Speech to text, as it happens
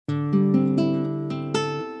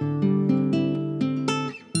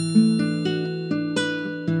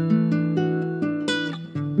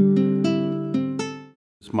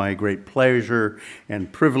my great pleasure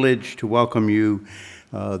and privilege to welcome you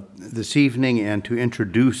this evening and to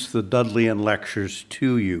introduce the Dudleyan Lectures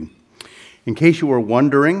to you. In case you were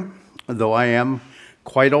wondering, though I am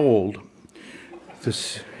quite old, the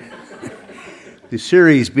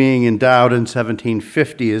series being endowed in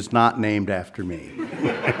 1750 is not named after me.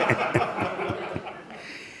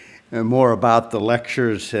 And more about the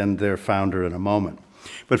lectures and their founder in a moment.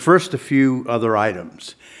 But first, a few other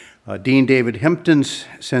items. Dean David Himpton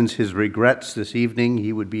sends his regrets this evening.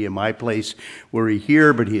 He would be in my place were he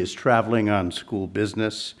here, but he is traveling on school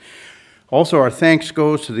business. Also, our thanks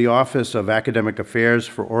goes to the Office of Academic Affairs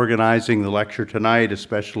for organizing the lecture tonight,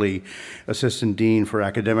 especially Assistant Dean for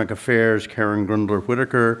Academic Affairs, Karen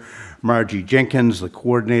Grundler-Whitaker, Margie Jenkins, the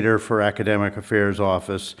Coordinator for Academic Affairs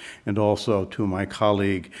Office, and also to my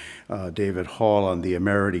colleague, David Hall on the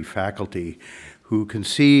Emeriti faculty, who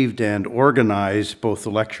conceived and organized both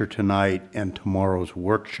the lecture tonight and tomorrow's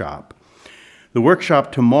workshop. The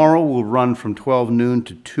workshop tomorrow will run from 12 noon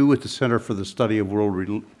to 2 at the Center for the Study of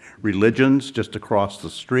World Religions, just across the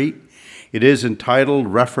street. It is entitled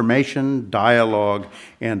Reformation, Dialogue,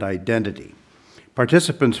 and Identity.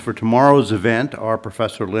 Participants for tomorrow's event are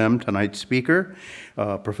Professor Lim, tonight's speaker,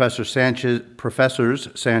 Professors Sanchez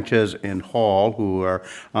and Hall, who are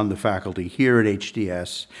on the faculty here at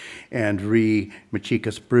HDS, and Ree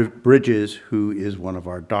Machikas-Bridges, who is one of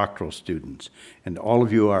our doctoral students. And all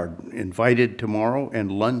of you are invited tomorrow,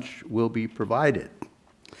 and lunch will be provided.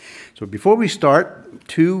 So before we start,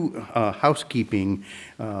 two housekeeping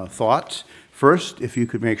thoughts. First, if you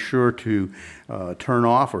could make sure to turn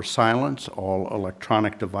off or silence all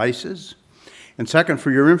electronic devices. And second,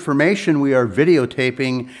 for your information, we are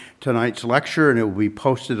videotaping tonight's lecture, and it will be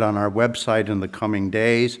posted on our website in the coming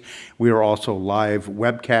days. We are also live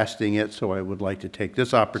webcasting it, so I would like to take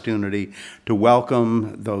this opportunity to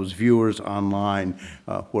welcome those viewers online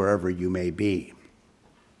wherever you may be.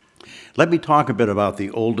 Let me talk a bit about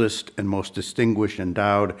the oldest and most distinguished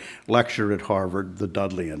endowed lecture at Harvard, the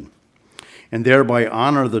Dudleyan, and thereby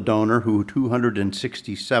honor the donor who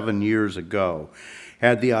 267 years ago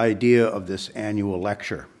had the idea of this annual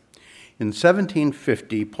lecture. In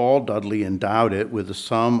 1750, Paul Dudley endowed it with a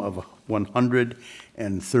sum of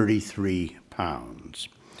 133 pounds.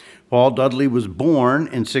 Paul Dudley was born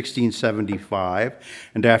in 1675,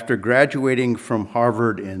 and after graduating from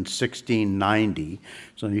Harvard in 1690,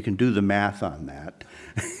 so you can do the math on that,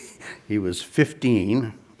 he was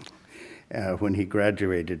 15 when he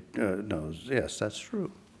graduated. Yes, that's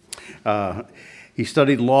true. He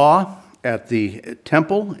studied law at the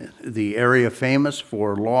Temple, the area famous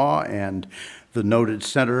for law and the noted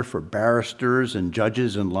center for barristers and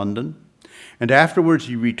judges in London. And afterwards,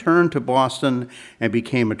 he returned to Boston and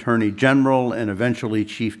became Attorney General and eventually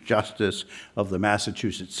Chief Justice of the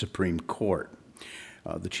Massachusetts Supreme Court.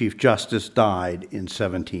 The Chief Justice died in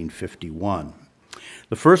 1751.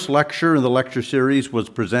 The first lecture in the lecture series was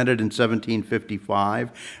presented in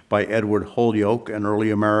 1755 by Edward Holyoke, an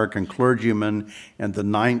early American clergyman and the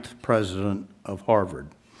 9th president of Harvard.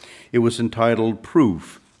 It was entitled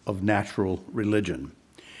Proof of Natural Religion.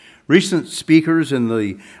 Recent speakers in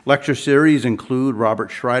the lecture series include Robert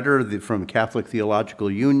Schreider from Catholic Theological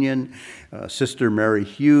Union, Sister Mary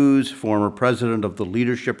Hughes, former president of the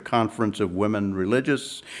Leadership Conference of Women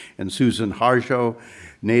Religious, and Susan Harjo,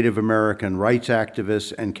 Native American rights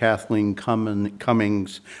activist, and Kathleen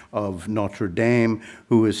Cummings of Notre Dame,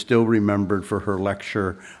 who is still remembered for her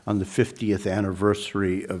lecture on the 50th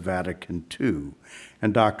anniversary of Vatican II,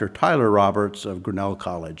 and Dr. Tyler Roberts of Grinnell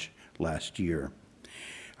College last year.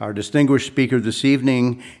 Our distinguished speaker this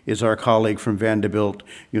evening is our colleague from Vanderbilt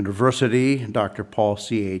University, Dr. Paul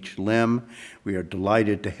C.H. Lim. We are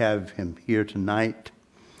delighted to have him here tonight,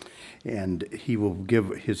 and he will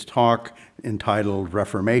give his talk entitled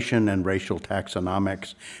Reformation and Racial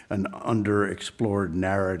Taxonomics, an Underexplored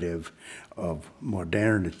Narrative of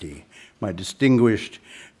Modernity. My distinguished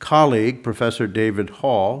colleague, Professor David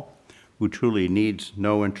Hall, who truly needs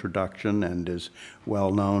no introduction and is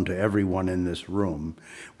well known to everyone in this room,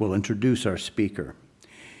 will introduce our speaker.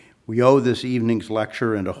 We owe this evening's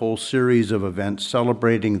lecture and a whole series of events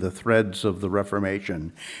celebrating the threads of the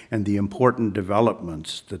Reformation and the important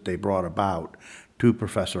developments that they brought about to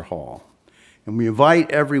Professor Hall. And we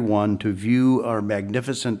invite everyone to view our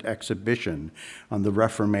magnificent exhibition on the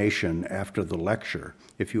Reformation after the lecture,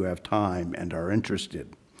 if you have time and are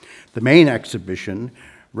interested. The main exhibition,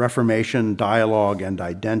 Reformation, Dialogue, and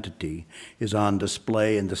Identity, is on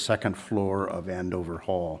display in the second floor of Andover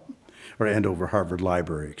Harvard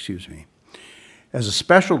Library, As a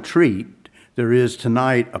special treat, There is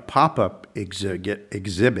tonight a pop-up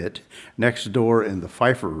exhibit next door in the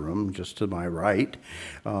Pfeiffer Room, just to my right,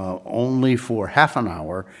 only for half an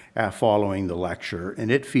hour following the lecture,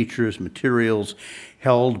 and it features materials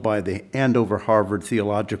held by the Andover Harvard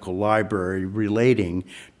Theological Library relating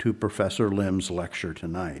to Professor Lim's lecture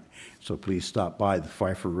tonight. So please stop by the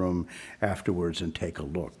Pfeiffer Room afterwards and take a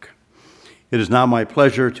look. It is now my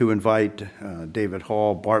pleasure to invite David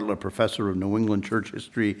Hall, Bartlett Professor of New England Church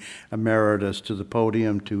History Emeritus, to the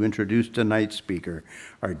podium to introduce tonight's speaker,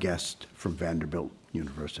 our guest from Vanderbilt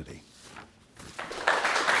University.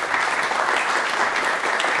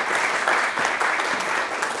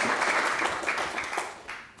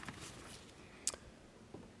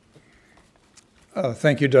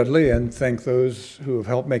 Thank you, Dudley, and thank those who have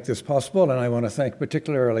helped make this possible. And I want to thank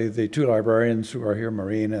particularly the two librarians who are here,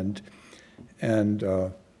 Maureen and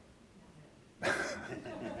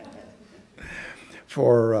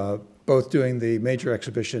for both doing the major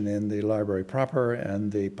exhibition in the library proper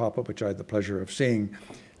and the pop-up, which I had the pleasure of seeing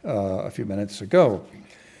a few minutes ago.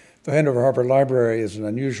 The Andover Harvard Library is an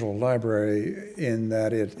unusual library in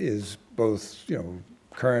that it is both,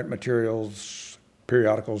 current materials,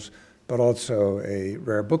 periodicals, but also a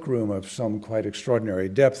rare book room of some quite extraordinary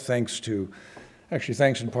depth, thanks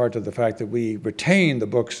in part to the fact that we retained the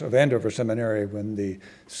books of Andover Seminary when the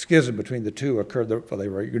schism between the two occurred. They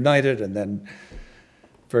were united and then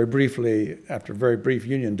very briefly, after a very brief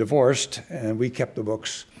union, divorced, and we kept the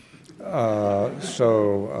books.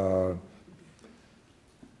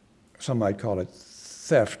 Some might call it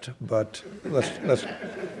theft, but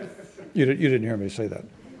you didn't hear me say that.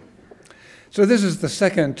 So this is the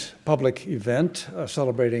second public event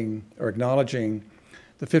celebrating or acknowledging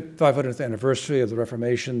the 500th anniversary of the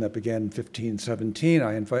Reformation that began in 1517.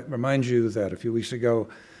 I remind you that a few weeks ago,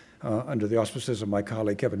 under the auspices of my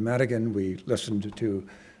colleague Kevin Madigan, we listened to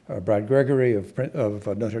Brad Gregory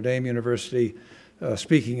of Notre Dame University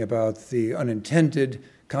speaking about the unintended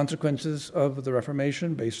consequences of the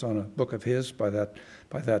Reformation based on a book of his by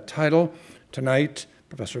that title. Tonight,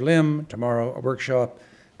 Professor Lim, tomorrow a workshop,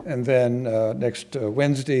 and then next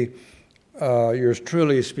Wednesday, yours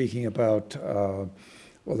truly speaking about,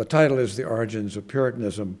 the title is The Origins of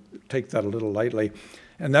Puritanism. Take that a little lightly.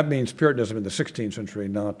 And that means Puritanism in the 16th century,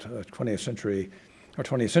 not 20th century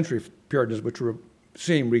Puritanism, which we're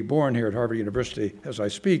seeing reborn here at Harvard University as I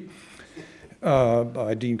speak,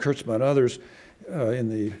 by Dean Kurtzman and others in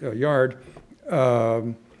the yard,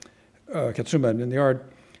 Katsuma in the yard.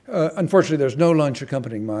 Unfortunately, there's no lunch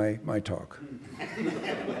accompanying my talk,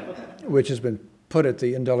 which has been put at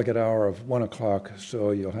the indelicate hour of 1 o'clock,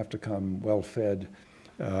 so you'll have to come well-fed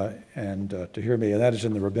and to hear me. And that is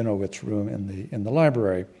in the Rabinowitz room in the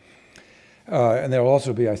library. And there will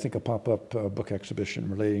also be, I think, a pop-up book exhibition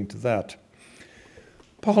relating to that.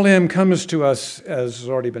 Paul Lim comes to us, as has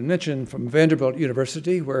already been mentioned, from Vanderbilt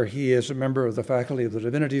University, where he is a member of the faculty of the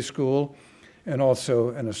Divinity School and also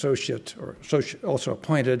an associate, also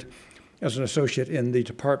appointed as an associate in the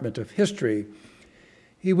Department of History.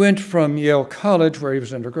 He went from Yale College, where he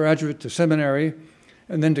was an undergraduate, to seminary,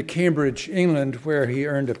 and then to Cambridge, England, where he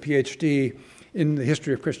earned a PhD in the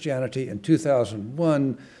history of Christianity in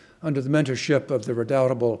 2001 under the mentorship of the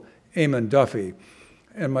redoubtable Eamon Duffy.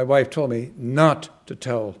 And my wife told me not to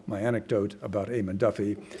tell my anecdote about Eamon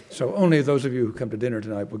Duffy, so only those of you who come to dinner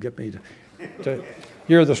tonight will get me to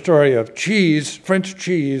hear the story of cheese, French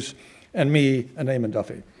cheese, and me and Eamon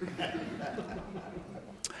Duffy.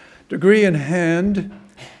 Degree in hand,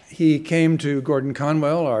 he came to Gordon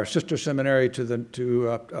Conwell, our sister seminary up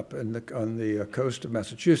on the coast of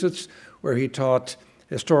Massachusetts, where he taught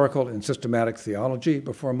historical and systematic theology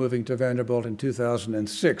before moving to Vanderbilt in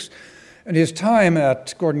 2006. And his time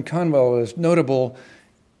at Gordon Conwell is notable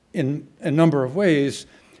in a number of ways,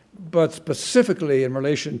 but specifically in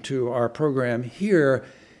relation to our program here,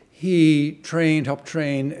 he helped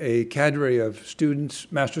train a cadre of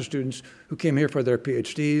students, master's students, who came here for their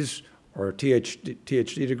PhDs or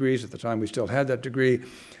THD degrees. At the time, we still had that degree,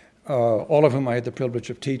 all of whom I had the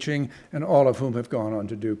privilege of teaching, and all of whom have gone on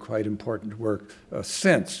to do quite important work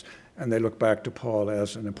since. And they look back to Paul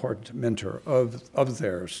as an important mentor of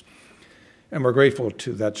theirs. And we're grateful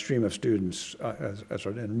to that stream of students, as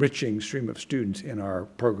an enriching stream of students in our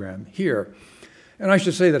program here. And I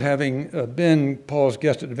should say that having been Paul's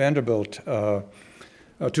guest at Vanderbilt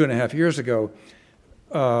 2.5 years ago,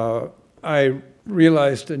 I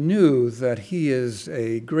realized anew that he is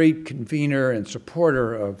a great convener and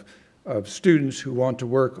supporter of students who want to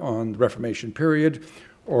work on the Reformation period,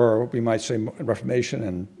 or we might say Reformation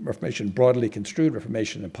and Reformation broadly construed,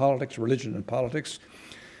 Reformation in politics, religion and politics.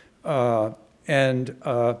 And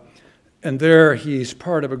And there he's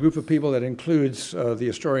part of a group of people that includes the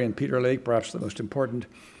historian Peter Lake, perhaps the most important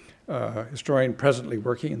historian presently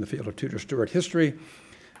working in the field of Tudor-Stuart history,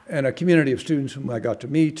 and a community of students whom I got to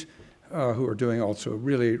meet who are doing also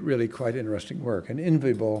really, really quite interesting work. An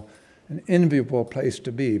enviable place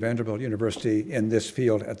to be, Vanderbilt University, in this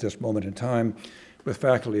field at this moment in time, with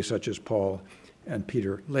faculty such as Paul and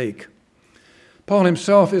Peter Lake. Paul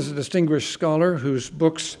himself is a distinguished scholar whose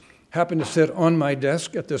books happen to sit on my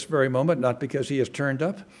desk at this very moment, not because he has turned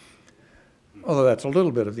up, although that's a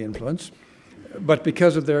little bit of the influence, but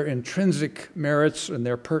because of their intrinsic merits and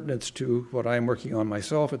their pertinence to what I am working on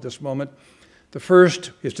myself at this moment. The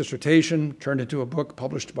first, his dissertation, turned into a book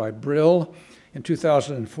published by Brill in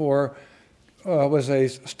 2004, was a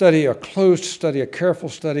study, a closed study, a careful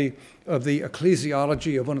study of the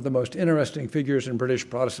ecclesiology of one of the most interesting figures in British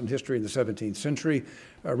Protestant history in the 17th century,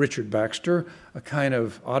 Richard Baxter, a kind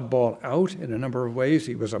of oddball out in a number of ways.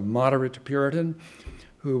 He was a moderate Puritan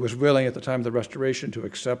who was willing at the time of the Restoration to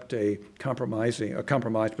accept a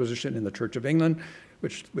compromised position in the Church of England,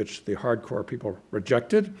 which the hardcore people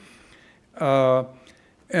rejected.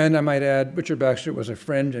 And I might add, Richard Baxter was a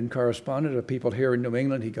friend and correspondent of people here in New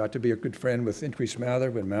England. He got to be a good friend with Increase Mather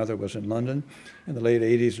when Mather was in London in the late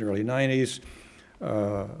 80s and early 90s.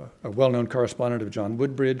 A well-known correspondent of John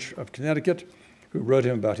Woodbridge of Connecticut, who wrote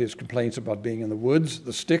him about his complaints about being in the woods,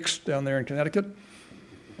 the sticks down there in Connecticut,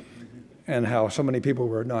 and how so many people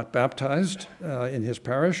were not baptized in his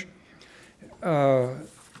parish.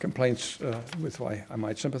 Complaints with why I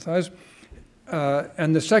might sympathize.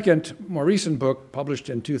 And the second, more recent book, published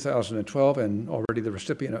in 2012 and already the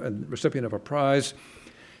recipient of a prize,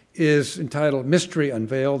 is entitled Mystery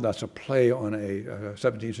Unveiled. That's a play on a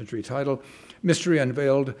 17th century title. Mystery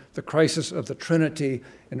Unveiled, The Crisis of the Trinity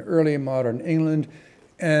in Early Modern England.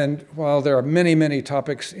 And while there are many, many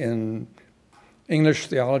topics in English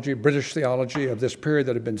theology, British theology of this period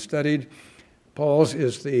that have been studied, Paul's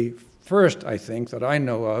is the first, I think, that I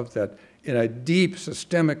know of that in a deep,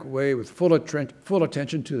 systemic way, with full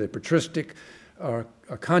attention to the patristic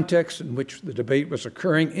context in which the debate was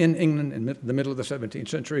occurring in England in the middle of the 17th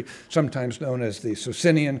century, sometimes known as the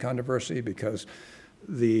Socinian controversy, because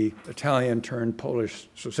the Italian-turned-Polish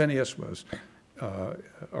Socinius was,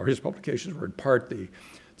 or his publications were in part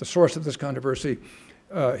the source of this controversy.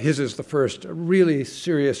 His is the first really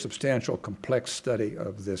serious, substantial, complex study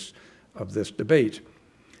of this debate.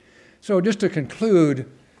 So just to conclude,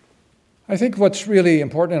 I think what's really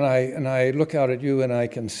important, and I look out at you and I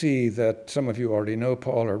can see that some of you already know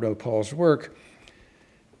Paul or know Paul's work,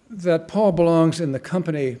 that Paul belongs in the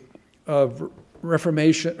company of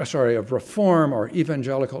Reform or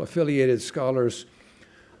evangelical affiliated scholars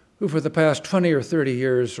who for the past 20 or 30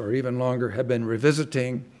 years or even longer have been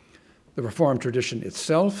revisiting the Reformed tradition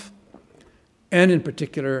itself, and in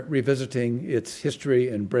particular revisiting its history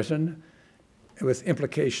in Britain, with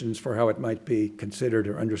implications for how it might be considered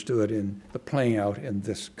or understood in the playing out in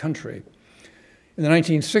this country. In the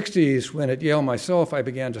 1960s, when at Yale myself I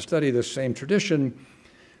began to study this same tradition,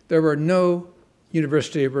 there were no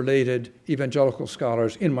university-related evangelical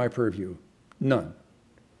scholars in my purview, none.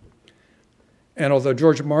 And although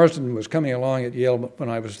George Marsden was coming along at Yale when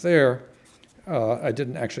I was there, I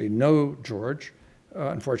didn't actually know George,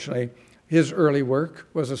 unfortunately. His early work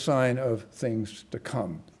was a sign of things to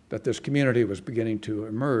come, that this community was beginning to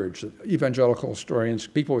emerge, that evangelical historians,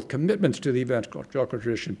 people with commitments to the evangelical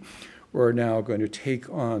tradition, were now going to take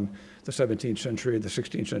on the 17th century, the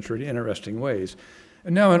 16th century in interesting ways.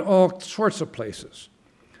 And now in all sorts of places,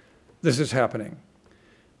 this is happening.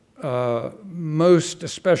 Most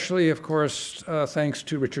especially, of course, thanks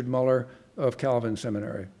to Richard Muller of Calvin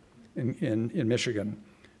Seminary in Michigan,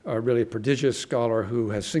 a really prodigious scholar who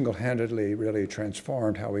has single-handedly really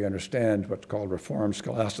transformed how we understand what's called Reformed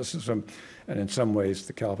scholasticism and in some ways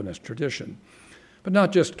the Calvinist tradition. But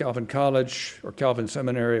not just Calvin College or Calvin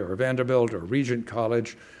Seminary or Vanderbilt or Regent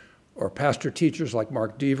College or pastor teachers like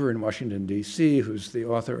Mark Deaver in Washington, D.C., who's the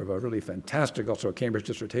author of a really fantastic, also a Cambridge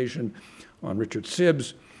dissertation on Richard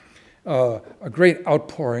Sibbes. A great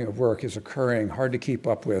outpouring of work is occurring, hard to keep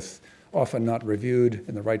up with, often not reviewed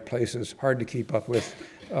in the right places, hard to keep up with.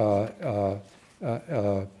 The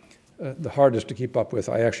hardest to keep up with.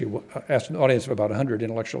 I actually asked an audience of about 100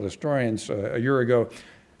 intellectual historians a year ago,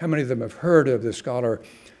 how many of them have heard of this scholar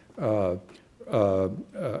of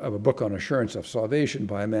a book on assurance of salvation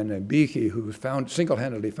by a man named Beakey, who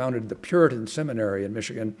single-handedly founded the Puritan Seminary in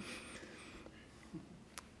Michigan.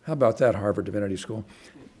 How about that, Harvard Divinity School?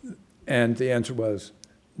 And the answer was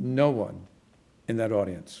no one in that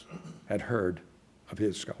audience had heard of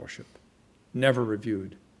his scholarship, never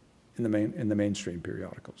reviewed in the mainstream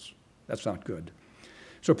periodicals. That's not good.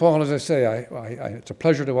 So Paul, as I say, it's a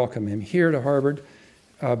pleasure to welcome him here to Harvard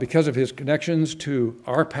because of his connections to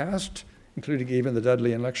our past, including even the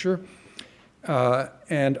Dudleyan lecture,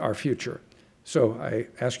 and our future. So I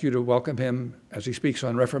ask you to welcome him as he speaks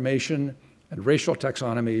on Reformation and racial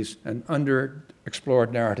taxonomies, an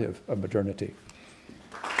underexplored narrative of modernity.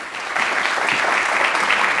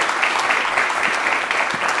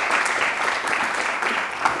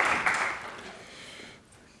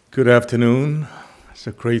 Good afternoon. It's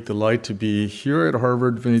a great delight to be here at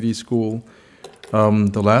Harvard Divinity School.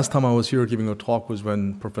 The last time I was here giving a talk was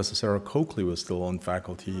when Professor Sarah Coakley was still on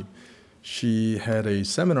faculty. She had a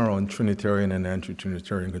seminar on Trinitarian and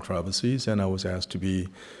anti-Trinitarian controversies, and I was asked to be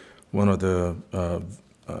one of the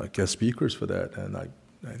guest speakers for that, and I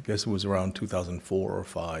guess it was around 2004 or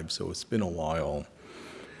 5, so it's been a while.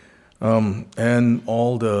 And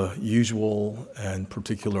all the usual and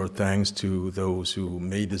particular thanks to those who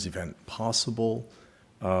made this event possible.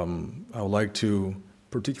 I would like to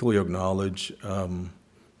particularly acknowledge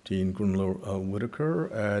Dean Grunler-Whitaker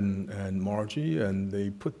and Margie, and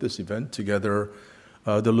they put this event together.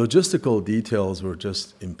 The logistical details were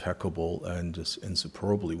just impeccable and just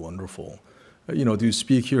superbly wonderful. Do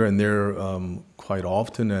speak here and there quite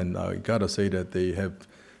often, and I gotta say that they have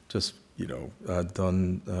just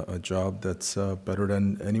done a job that's better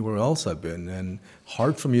than anywhere else I've been. And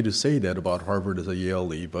hard for me to say that about Harvard as a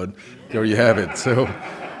Yalee, but there you have it. So,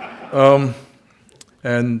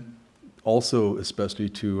 and also especially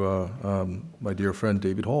to my dear friend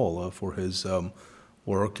David Hall for his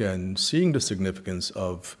work and seeing the significance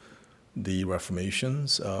of the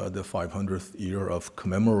Reformations, the 500th year of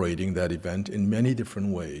commemorating that event in many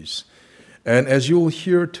different ways. And as you'll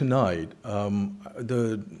hear tonight,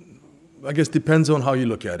 I guess depends on how you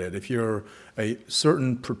look at it. If you're a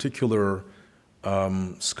certain particular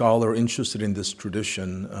scholar interested in this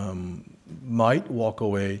tradition, might walk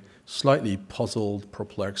away slightly puzzled,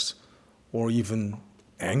 perplexed, or even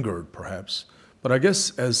angered, perhaps. But I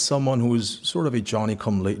guess as someone who is sort of a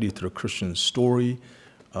Johnny-come-lately to the Christian story,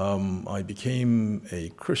 I became a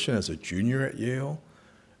Christian as a junior at Yale,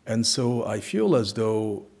 and so I feel as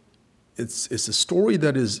though it's a story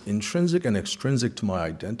that is intrinsic and extrinsic to my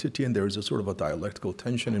identity, and there is a sort of a dialectical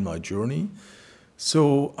tension in my journey.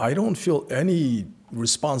 So I don't feel any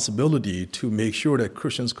responsibility to make sure that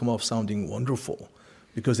Christians come off sounding wonderful,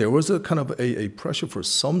 because there was a kind of a pressure for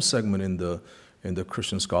some segment in the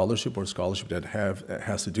Christian scholarship or scholarship that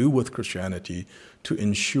has to do with Christianity to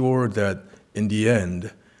ensure that in the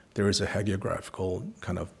end there is a hagiographical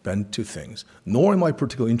kind of bent to things. Nor am I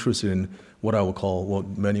particularly interested in what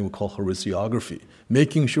many would call heresiography,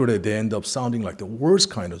 making sure that they end up sounding like the worst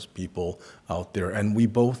kind of people out there. And we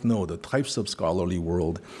both know the types of scholarly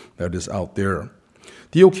world that is out there.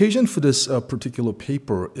 The occasion for this particular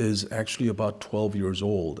paper is actually about 12 years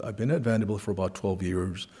old. I've been at Vanderbilt for about 12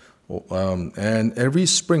 years. And every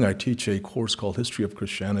spring I teach a course called History of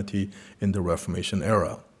Christianity in the Reformation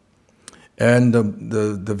Era. And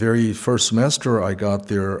the very first semester I got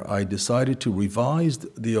there, I decided to revise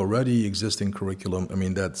the already existing curriculum,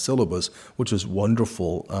 that syllabus, which is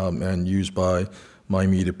wonderful and used by my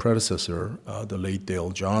immediate predecessor, the late Dale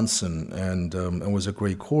Johnson, and it was a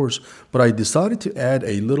great course. But I decided to add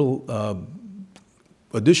a little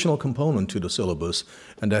additional component to the syllabus,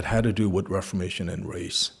 and that had to do with Reformation and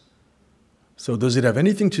race. So does it have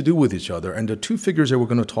anything to do with each other? And the two figures that we're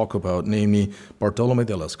going to talk about, namely Bartolome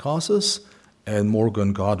de las Casas and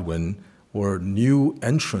Morgan Godwin, were new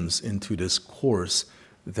entrants into this course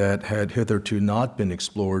that had hitherto not been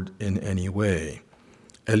explored in any way,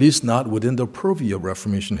 at least not within the purview of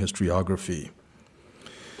Reformation historiography.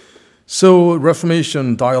 So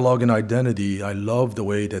Reformation, dialogue, and identity, I love the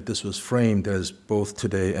way that this was framed as both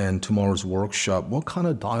today and tomorrow's workshop. What kind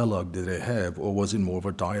of dialogue did it have, or was it more of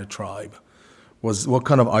a diatribe? What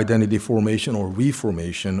kind of identity formation or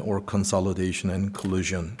reformation or consolidation and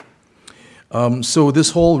collision? So this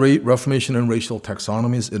whole Reformation and racial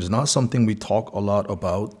taxonomies, it is not something we talk a lot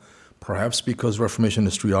about, perhaps because Reformation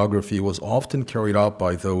historiography was often carried out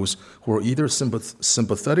by those who were either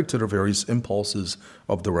sympathetic to the various impulses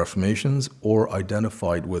of the Reformations or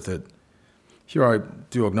identified with it. Here I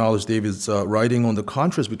do acknowledge David's writing on the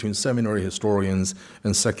contrast between seminary historians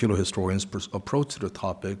and secular historians' approach to the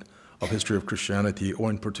topic of history of Christianity, or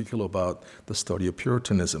in particular about the study of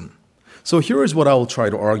Puritanism. So here is what I will try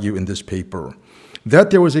to argue in this paper. That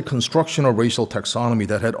there was a construction of racial taxonomy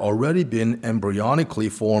that had already been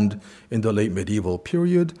embryonically formed in the late medieval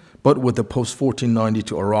period, but with the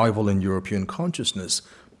post-1492 arrival in European consciousness,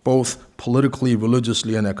 both politically,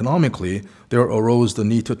 religiously, and economically, there arose the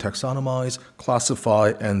need to taxonomize,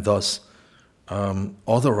 classify, and thus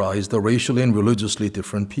otherized the racially and religiously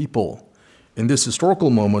different people. In this historical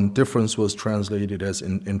moment, difference was translated as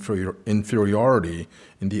inferiority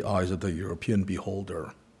in the eyes of the European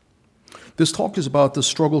beholder. This talk is about the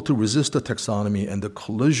struggle to resist the taxonomy and the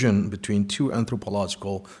collision between two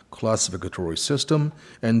anthropological classificatory systems,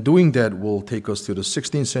 and doing that will take us to the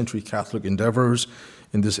 16th century Catholic endeavors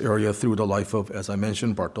in this area through the life of, as I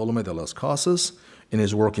mentioned, Bartolomé de las Casas, in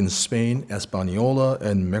his work in Spain, Hispaniola,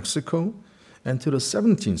 and Mexico, and to the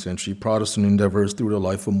 17th century Protestant endeavors through the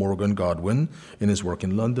life of Morgan Godwin in his work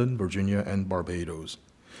in London, Virginia, and Barbados.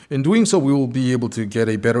 In doing so, we will be able to get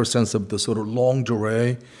a better sense of the sort of longue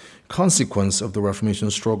durée consequence of the Reformation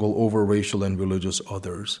struggle over racial and religious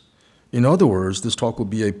others. In other words, this talk will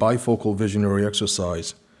be a bifocal visionary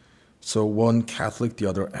exercise. So one Catholic, the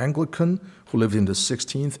other Anglican, who lived in the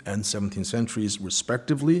 16th and 17th centuries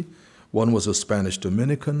respectively. One was a Spanish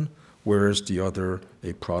Dominican, whereas the other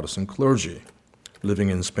a Protestant clergy, living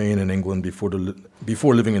in Spain and England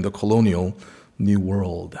before living in the colonial New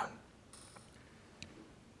World.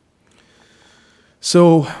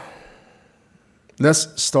 So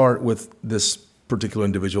let's start with this particular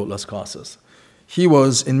individual, Las Casas. He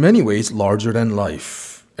was in many ways larger than life.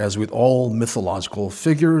 As with all mythological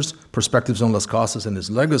figures, perspectives on Las Casas and his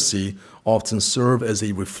legacy often serve as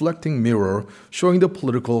a reflecting mirror showing the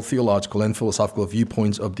political, theological, and philosophical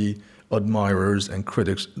viewpoints of the admirers and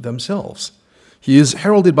critics themselves. He is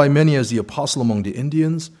heralded by many as the apostle among the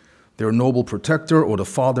Indians, their noble protector, or the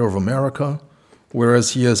father of America,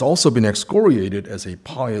 whereas he has also been excoriated as a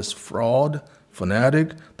pious fraud,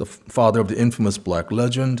 fanatic, the father of the infamous Black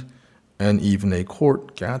Legend, and even a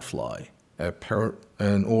court gadfly,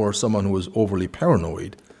 or someone who was overly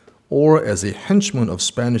paranoid, or as a henchman of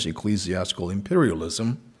Spanish ecclesiastical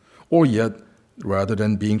imperialism, or yet, rather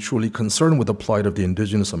than being truly concerned with the plight of the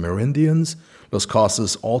indigenous Amerindians, Las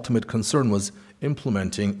Casas' ultimate concern was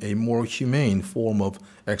implementing a more humane form of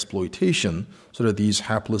exploitation so that these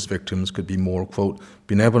hapless victims could be more, quote,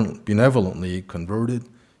 benevolently converted,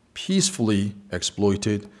 peacefully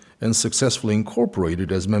exploited, and successfully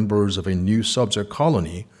incorporated as members of a new subject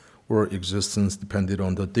colony where existence depended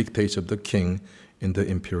on the dictates of the king in the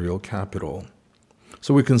imperial capital.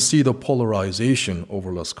 So we can see the polarization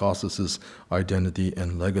over Las Casas' identity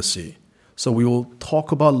and legacy. So we will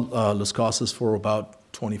talk about Las Casas for about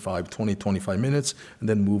 25 minutes, and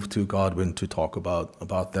then move to Godwin to talk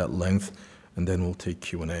about that length, and then we'll take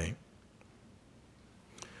Q&A.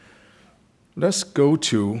 Let's go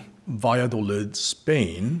to Valladolid,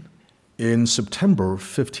 Spain, in September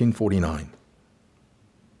 1549.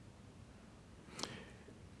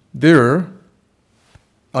 There,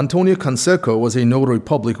 Antonio Canseco was a notary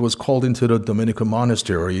public who was called into the Dominican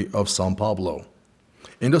monastery of San Pablo.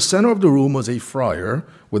 In the center of the room was a friar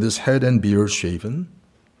with his head and beard shaven,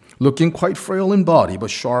 looking quite frail in body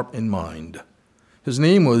but sharp in mind. His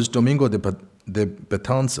name was Domingo de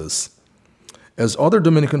Betances. As other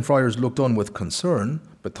Dominican friars looked on with concern,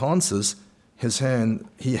 Betances,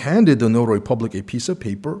 he handed the notary public a piece of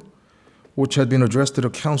paper which had been addressed to the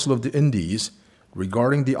Council of the Indies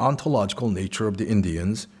regarding the ontological nature of the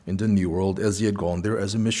Indians in the New World as he had gone there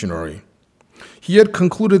as a missionary. He had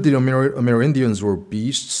concluded the Amerindians were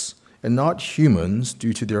beasts and not humans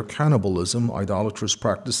due to their cannibalism, idolatrous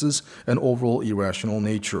practices, and overall irrational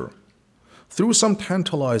nature. Through some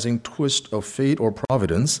tantalizing twist of fate or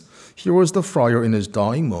providence, here was the friar in his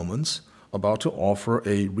dying moments about to offer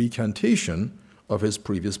a recantation of his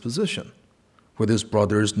previous position, with his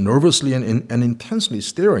brothers nervously and intensely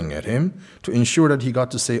staring at him to ensure that he got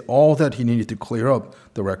to say all that he needed to clear up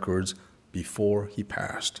the records before he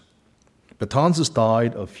passed. Betances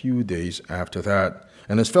died a few days after that,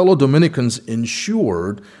 and his fellow Dominicans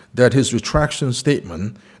ensured that his retraction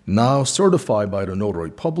statement, now certified by the notary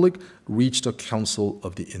public, reached the Council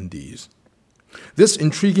of the Indies. This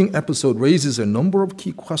intriguing episode raises a number of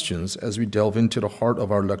key questions as we delve into the heart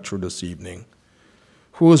of our lecture this evening.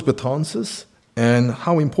 Who was Betances? And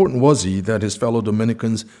how important was he that his fellow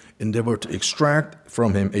Dominicans endeavored to extract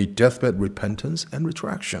from him a deathbed repentance and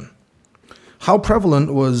retraction? How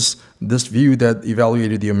prevalent was this view that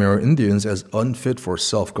evaluated the Amerindians as unfit for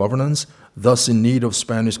self-governance, thus in need of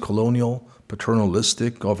Spanish colonial,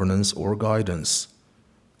 paternalistic governance or guidance?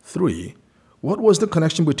 3. What was the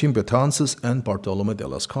connection between Betances and Bartolomé de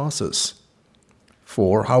las Casas?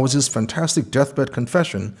 4. How was his fantastic deathbed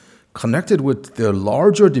confession connected with the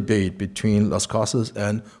larger debate between Las Casas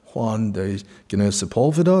and Juan de Gines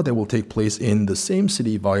Sepúlveda that will take place in the same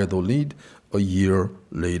city, Valladolid, a year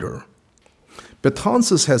later?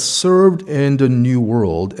 Betances has served in the New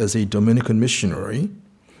World as a Dominican missionary,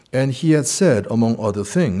 and he had said, among other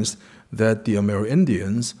things, that the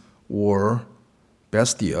Amerindians were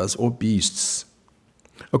bestias, or beasts.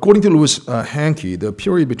 According to Louis Hankey, the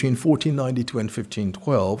period between 1492 and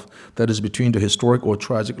 1512, that is between the historic or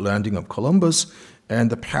tragic landing of Columbus and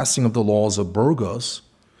the passing of the laws of Burgos,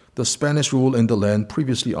 the Spanish rule in the land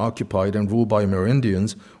previously occupied and ruled by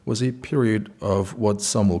Amerindians was a period of what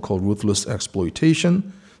some will call ruthless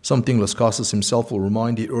exploitation, something Las Casas himself will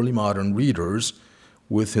remind the early modern readers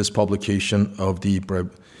with his publication of the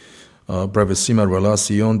Brevissima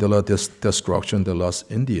Relación de la Destrucción de las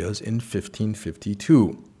Indias in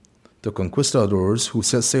 1552. The conquistadors who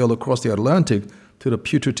set sail across the Atlantic to the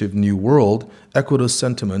putative New World echoed a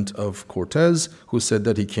sentiment of Cortés, who said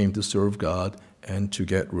that he came to serve God and to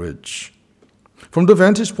get rich. From the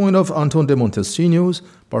vantage point of Antón de Montesinos,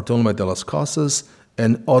 Bartolomé de las Casas,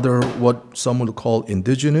 and other what some would call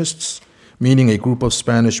indigenists, meaning a group of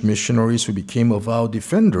Spanish missionaries who became avowed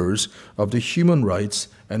defenders of the human rights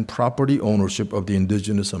and property ownership of the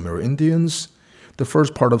indigenous Amerindians, the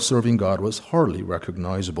first part of serving God was hardly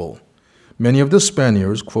recognizable. Many of the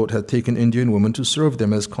Spaniards, quote, had taken Indian women to serve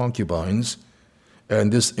them as concubines,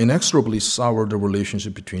 and this inexorably soured the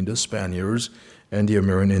relationship between the Spaniards and the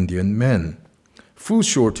Amerindian men. Food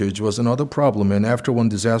shortage was another problem, and after one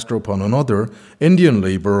disaster upon another, Indian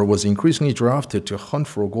labor was increasingly drafted to hunt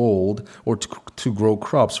for gold or to grow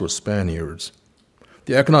crops for Spaniards.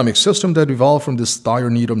 The economic system that evolved from this dire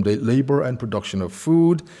need of labor and production of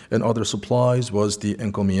food and other supplies was the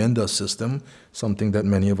encomienda system, something that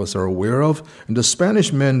many of us are aware of, and the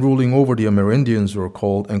Spanish men ruling over the Amerindians were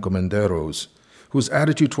called encomenderos, whose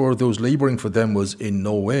attitude toward those laboring for them was in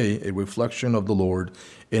no way a reflection of the Lord,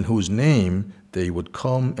 in whose name they would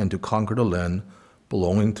come and to conquer the land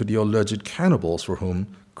belonging to the alleged cannibals for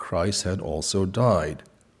whom Christ had also died.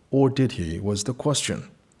 Or did he, was the question.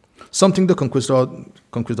 Something the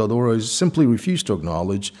conquistadores simply refused to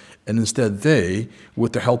acknowledge, and instead they,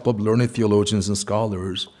 with the help of learned theologians and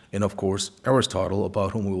scholars, and of course Aristotle,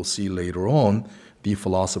 about whom we will see later on, the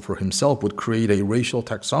philosopher himself, would create a racial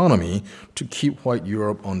taxonomy to keep white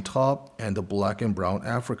Europe on top and the black and brown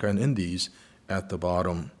Africa and Indies at the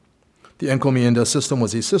bottom. The encomienda system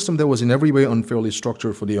was a system that was in every way unfairly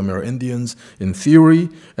structured for the Amerindians in theory,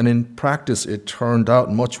 and in practice it turned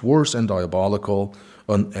out much worse and diabolical,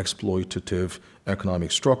 an exploitative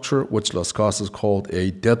economic structure which Las Casas called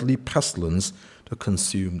a deadly pestilence to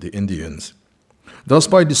consume the Indians. Thus,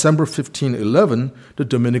 by December 1511, the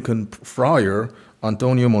Dominican friar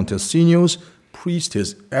Antonio Montesinos preached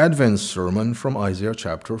his Advent sermon from Isaiah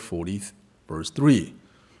chapter 40, verse 3.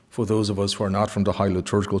 For those of us who are not from the high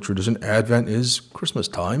liturgical tradition, Advent is Christmas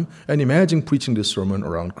time, and imagine preaching this sermon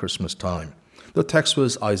around Christmas time. The text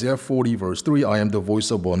was Isaiah 40, verse 3, I am the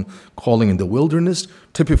voice of one calling in the wilderness,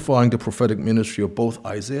 typifying the prophetic ministry of both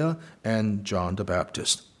Isaiah and John the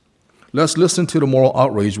Baptist. Let's listen to the moral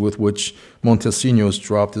outrage with which Montesinos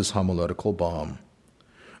dropped his homiletical bomb.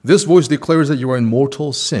 This voice declares that you are in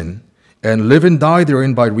mortal sin, and live and die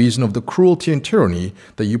therein by reason of the cruelty and tyranny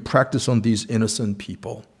that you practice on these innocent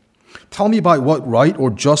people. Tell me, by what right or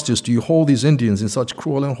justice do you hold these Indians in such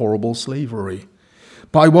cruel and horrible slavery?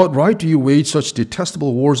 By what right do you wage such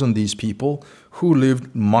detestable wars on these people who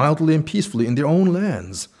lived mildly and peacefully in their own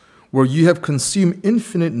lands, where you have consumed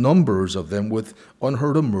infinite numbers of them with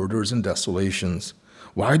unheard of murders and desolations?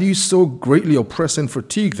 Why do you so greatly oppress and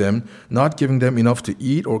fatigue them, not giving them enough to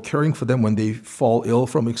eat or caring for them when they fall ill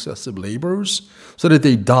from excessive labors, so that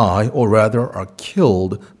they die, or rather are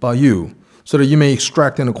killed by you, so that you may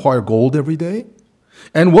extract and acquire gold every day?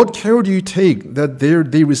 And what care do you take that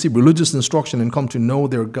they receive religious instruction and come to know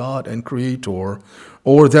their God and Creator,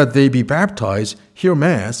 or that they be baptized, hear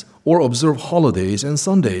Mass, or observe holidays and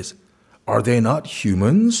Sundays? Are they not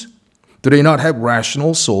humans? Do they not have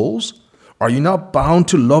rational souls? Are you not bound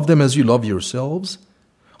to love them as you love yourselves?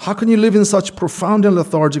 How can you live in such profound and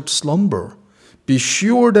lethargic slumber? Be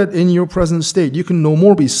sure that in your present state you can no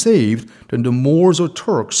more be saved than the Moors or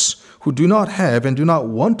Turks who do not have and do not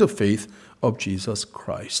want the faith of Jesus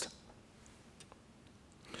Christ.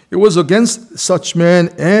 It was against such men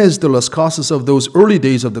as the Las Casas of those early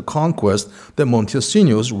days of the conquest that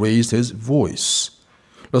Montesinos raised his voice.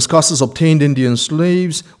 Las Casas obtained Indian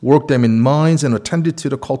slaves, worked them in mines, and attended to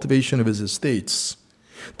the cultivation of his estates.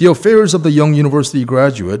 The affairs of the young university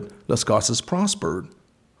graduate, Las Casas, prospered.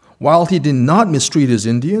 While he did not mistreat his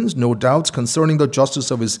Indians, no doubts concerning the justice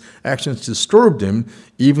of his actions disturbed him,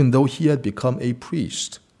 even though he had become a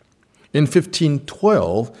priest. In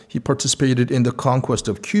 1512, he participated in the conquest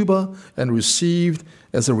of Cuba and received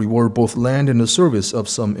as a reward both land and the service of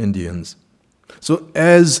some Indians. So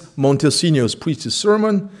as Montesinos preached his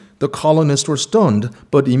sermon, The colonists were stunned,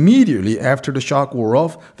 but immediately after the shock wore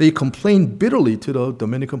off, they complained bitterly to the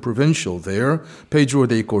Dominican provincial there, Pedro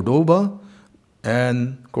de Cordoba.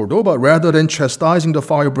 And Cordoba, rather than chastising the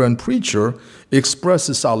firebrand preacher, expressed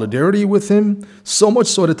his solidarity with him, so much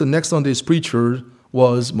so that the next Sunday's preacher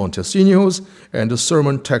was Montesinos, and the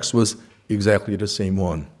sermon text was exactly the same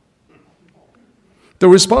one. The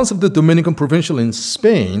response of the Dominican provincial in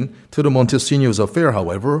Spain to the Montesinos affair,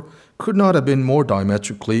 however, could not have been more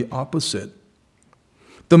diametrically opposite.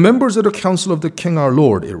 The members of the Council of the King our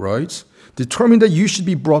Lord, it writes, determined that you should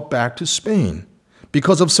be brought back to Spain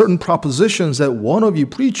because of certain propositions that one of you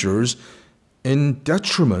preachers in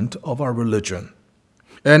detriment of our religion.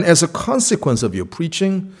 And as a consequence of your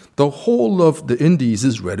preaching, the whole of the Indies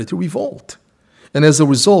is ready to revolt. And as a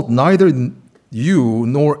result, neither you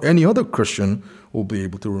nor any other Christian will be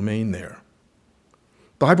able to remain there.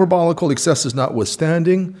 The hyperbolical excesses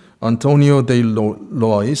notwithstanding, Antonio de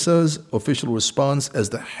Loaiza's official response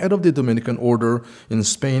as the head of the Dominican order in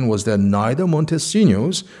Spain was that neither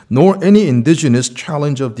Montesinos nor any indigenous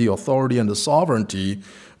challenge of the authority and the sovereignty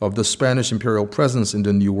of the Spanish imperial presence in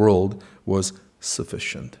the New World was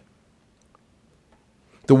sufficient.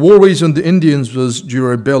 The war waged on the Indians was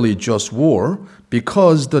dura belli just war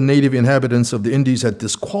because the native inhabitants of the Indies had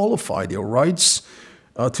disqualified their rights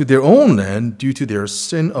to their own land due to their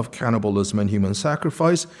sin of cannibalism and human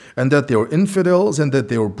sacrifice, and that they were infidels and that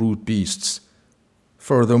they were brute beasts.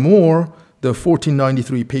 Furthermore, the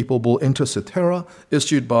 1493 papal bull Inter Cetera,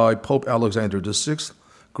 issued by Pope Alexander VI,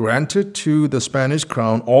 granted to the Spanish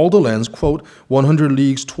crown all the lands, quote, 100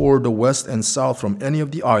 leagues toward the west and south from any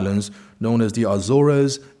of the islands known as the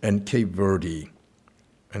Azores and Cape Verde,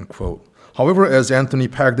 end quote. However, as Anthony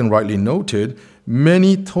Pagden rightly noted,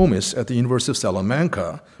 many Thomists at the University of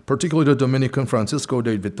Salamanca, particularly the Dominican Francisco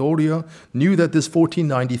de Vitoria, knew that this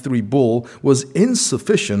 1493 bull was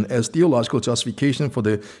insufficient as theological justification for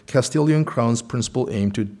the Castilian crown's principal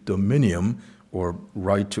aim to dominium, or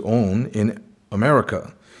right to own, in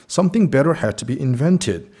America. Something better had to be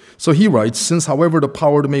invented. So he writes, since, however, the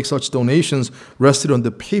power to make such donations rested on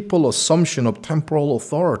the papal assumption of temporal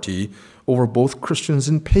authority over both Christians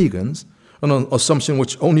and pagans, an assumption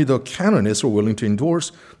which only the canonists were willing to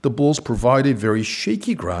endorse, the bulls provided very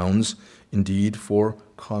shaky grounds, indeed, for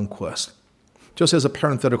conquest. Just as a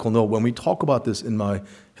parenthetical note, when we talk about this in my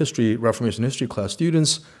Reformation history class,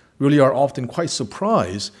 students really are often quite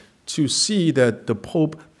surprised to see that the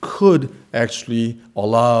Pope could actually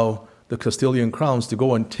allow the Castilian crowns to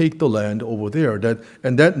go and take the land over there.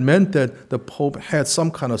 And that meant that the Pope had some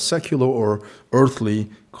kind of secular or earthly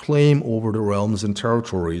claim over the realms and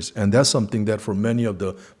territories. And that's something that for many of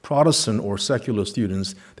the Protestant or secular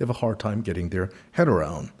students, they have a hard time getting their head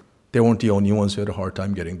around. They weren't the only ones who had a hard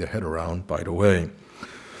time getting their head around, by the way.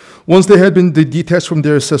 Once they had been detached from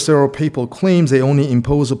their Caesaropapal claims, they only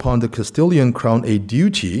imposed upon the Castilian crown a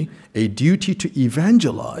duty to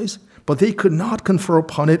evangelize, but they could not confer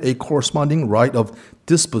upon it a corresponding right of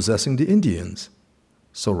dispossessing the Indians.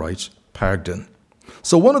 So writes Pagden.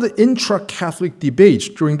 So one of the intra-Catholic debates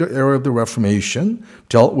during the era of the Reformation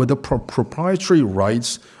dealt with the proprietary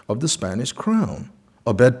rights of the Spanish crown,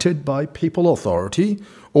 abetted by papal authority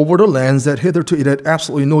over the lands that hitherto it had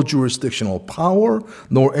absolutely no jurisdictional power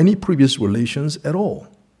nor any previous relations at all.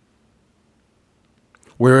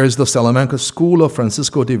 Whereas the Salamanca school of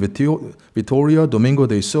Francisco de Vitoria, Domingo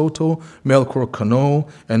de Soto, Melchor Cano,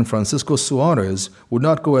 and Francisco Suarez would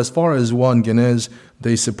not go as far as Juan Gines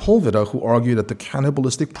de Sepulveda, who argued that the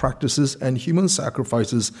cannibalistic practices and human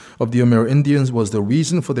sacrifices of the Amerindians was the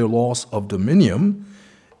reason for their loss of dominion.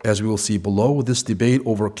 As we will see below, this debate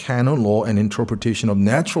over canon law and interpretation of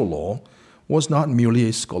natural law was not merely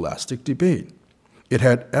a scholastic debate. It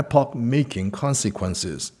had epoch-making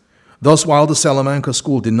consequences. Thus, while the Salamanca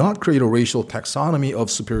school did not create a racial taxonomy of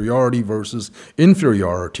superiority versus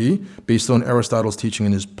inferiority based on Aristotle's teaching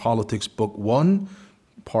in his Politics, Book 1,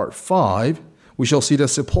 Part 5, we shall see that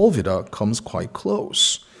Sepulveda comes quite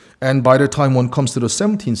close. And by the time one comes to the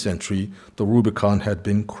 17th century, the Rubicon had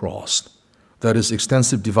been crossed. That is,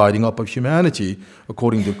 extensive dividing up of humanity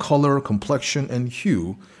according to color, complexion, and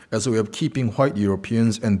hue, as a way of keeping white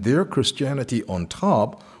Europeans and their Christianity on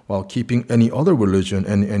top, while keeping any other religion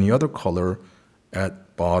and any other color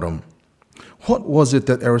at bottom. What was it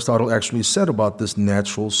that Aristotle actually said about this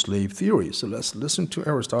natural slave theory? So let's listen to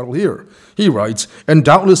Aristotle here. He writes, and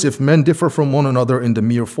doubtless if men differ from one another in the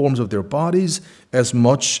mere forms of their bodies, as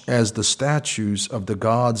much as the statues of the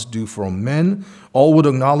gods do from men, all would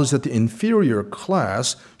acknowledge that the inferior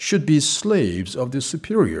class should be slaves of the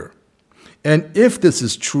superior. And if this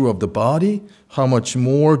is true of the body, how much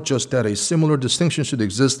more just that a similar distinction should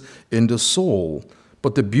exist in the soul,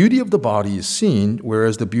 But the beauty of the body is seen,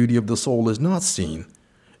 whereas the beauty of the soul is not seen.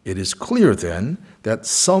 It is clear then that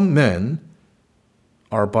some men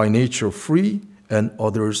are by nature free and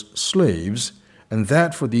others slaves, and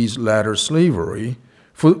that for these latter slavery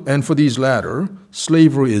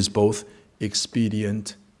is both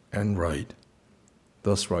expedient and right.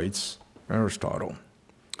 Thus writes Aristotle.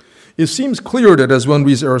 It seems clear that as one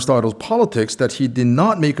reads Aristotle's Politics, that he did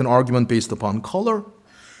not make an argument based upon color,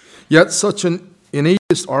 yet such an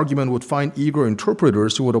innatist argument would find eager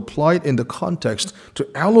interpreters who would apply it in the context to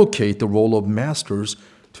allocate the role of masters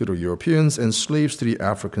to the Europeans and slaves to the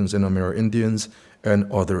Africans and Amerindians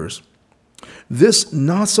and others. This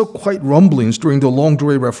not-so-quite rumblings during the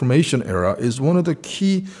longue-durée Reformation era is one of the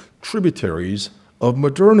key tributaries of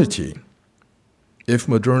modernity. If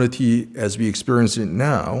modernity, as we experience it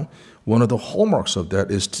now, one of the hallmarks of that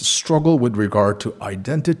is to struggle with regard to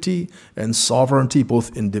identity and sovereignty,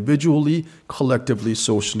 both individually, collectively,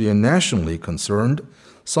 socially, and nationally concerned,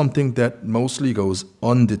 something that mostly goes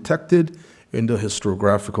undetected in the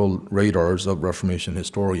historiographical radars of Reformation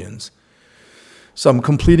historians. So I'm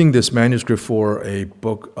completing this manuscript for a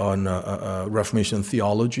book on Reformation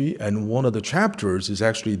theology, and one of the chapters is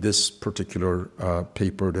actually this particular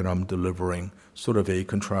paper that I'm delivering, sort of a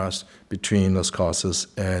contrast between Las Casas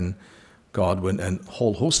and Godwin and a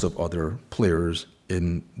whole host of other players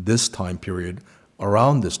in this time period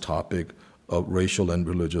around this topic of racial and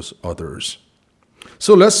religious others.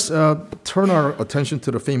 So let's turn our attention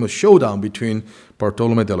to the famous showdown between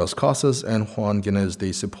Bartolomé de las Casas and Juan Gines de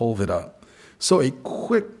Sepúlveda. So a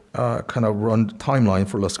quick kind of run timeline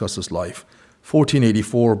for Las Casas' life.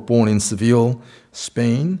 1484, born in Seville,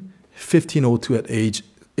 Spain. 1502, at age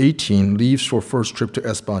 18, leaves for first trip to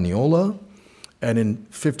Hispaniola. And in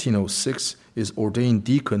 1506 is ordained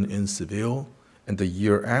deacon in Seville. And the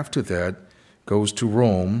year after that goes to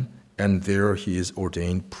Rome, and there he is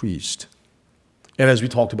ordained priest. And as we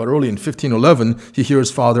talked about earlier, in 1511, he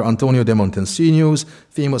hears Father Antonio de Montesinos'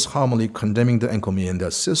 famous homily condemning the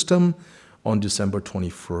encomienda system on December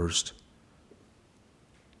 21st.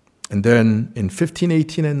 And then in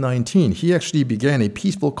 1518 and 19, he actually began a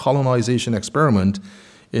peaceful colonization experiment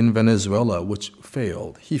in Venezuela, which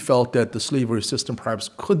failed. He felt that the slavery system perhaps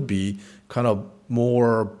could be kind of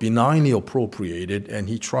more benignly appropriated, and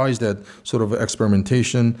he tries that sort of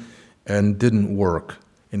experimentation and didn't work.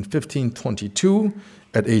 In 1522,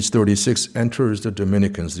 at age 36, enters the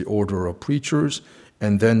Dominicans, the order of preachers,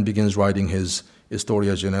 and then begins writing his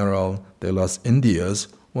Historia General de las Indias,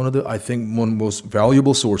 one of the, I think, one of the most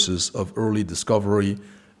valuable sources of early discovery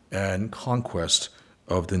and conquest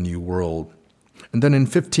of the New World. And then in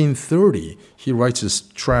 1530, he writes his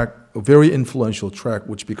tract, a very influential tract,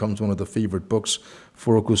 which becomes one of the favorite books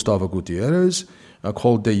for Gustavo Gutierrez,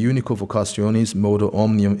 called De Unico Vocationis Modo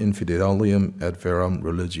Omnium Infidelium et Verum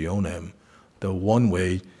Religionem, the one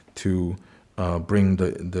way to bring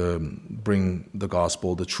the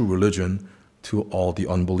gospel, the true religion, to all the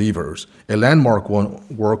unbelievers, a landmark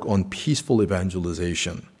work on peaceful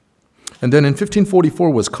evangelization. And then in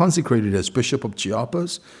 1544 was consecrated as Bishop of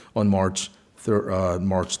Chiapas on March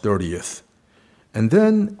 30th. And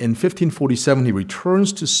then in 1547 he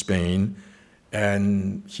returns to Spain,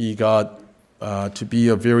 and he got to be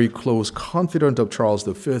a very close confidant of Charles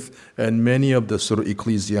V and many of the sort of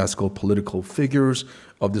ecclesiastical political figures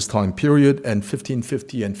of this time period. And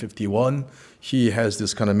 1550 and 51, he has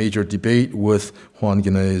this kind of major debate with Juan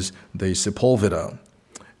Gines de Sepúlveda.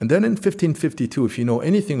 And then in 1552, if you know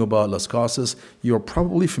anything about Las Casas, you're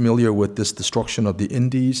probably familiar with this destruction of the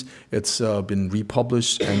Indies. It's been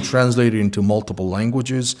republished and translated into multiple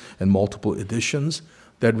languages and multiple editions.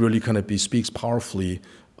 That really kind of bespeaks powerfully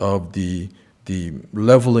of the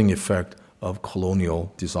leveling effect of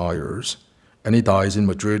colonial desires. And he dies in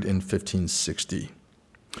Madrid in 1560.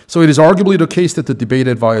 So it is arguably the case that the debate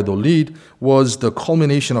at Valladolid was the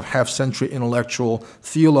culmination of half-century intellectual,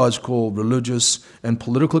 theological, religious, and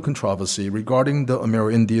political controversy regarding the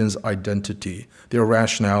Amerindians' identity, their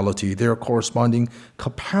rationality, their corresponding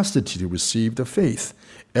capacity to receive the faith,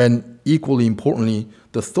 and equally importantly,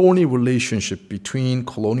 the thorny relationship between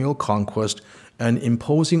colonial conquest and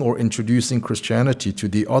imposing or introducing Christianity to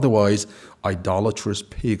the otherwise idolatrous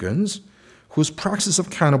pagans, whose practice of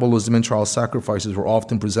cannibalism and child sacrifices were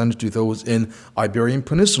often presented to those in Iberian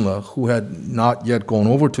Peninsula who had not yet gone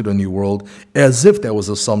over to the New World, as if that was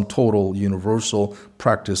a sum total universal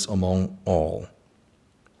practice among all.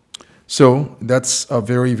 So that's a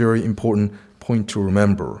very, very important point to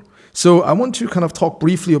remember. So I want to kind of talk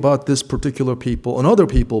briefly about this particular papal, another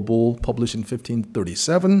papal bull published in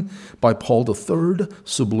 1537 by Paul III,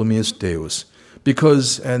 Sublimis Deus.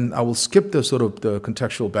 because, and I will skip the sort of the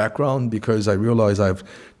contextual background because I realize I have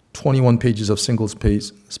 21 pages of single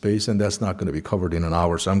space, and that's not going to be covered in an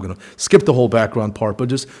hour, so I'm going to skip the whole background part, but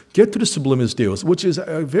just get to the Sublimis Deus, which is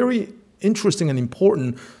a very interesting and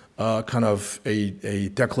important kind of a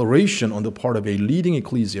declaration on the part of a leading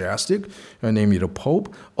ecclesiastic, namely the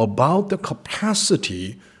Pope, about the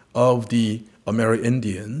capacity of the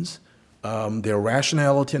Amerindians, their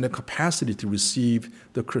rationality and the capacity to receive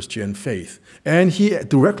the Christian faith. And he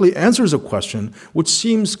directly answers a question which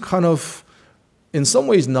seems kind of, in some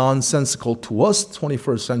ways, nonsensical to us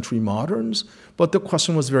 21st century moderns, but the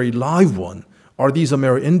question was a very live one. Are these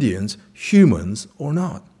Amerindians humans or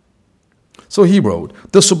not? So he wrote,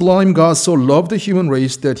 "The sublime God so loved the human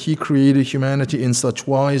race that he created humanity in such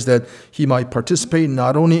wise that he might participate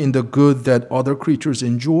not only in the good that other creatures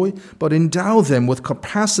enjoy, but endow them with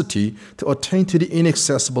capacity to attain to the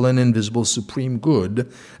inaccessible and invisible supreme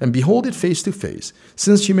good, and behold it face to face.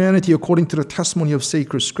 Since humanity, according to the testimony of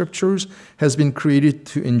sacred scriptures, has been created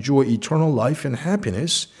to enjoy eternal life and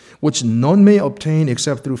happiness, which none may obtain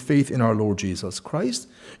except through faith in our Lord Jesus Christ,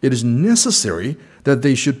 it is necessary that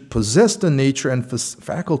they should possess the nature and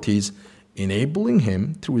faculties enabling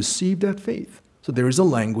him to receive that faith." So there is a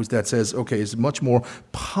language that says, okay, it's much more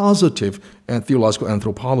positive and theological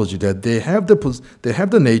anthropology, that they have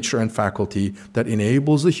the nature and faculty that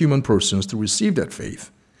enables the human persons to receive that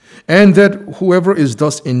faith. And that whoever is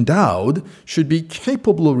thus endowed should be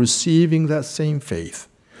capable of receiving that same faith.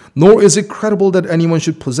 Nor is it credible that anyone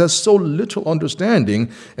should possess so little understanding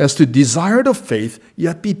as to desire the faith,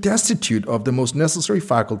 yet be destitute of the most necessary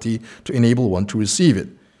faculty to enable one to receive it.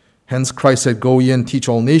 Hence Christ said, "Go ye and teach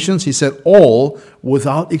all nations." He said, "all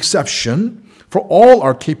without exception, for all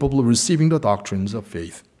are capable of receiving the doctrines of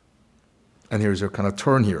faith." And here's a kind of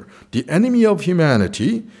turn here. "The enemy of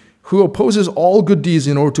humanity, who opposes all good deeds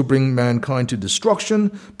in order to bring mankind to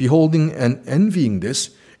destruction, beholding and envying this,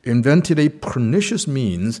 invented a pernicious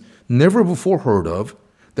means never before heard of,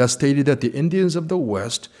 that stated that the Indians of the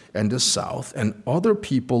West and the South and other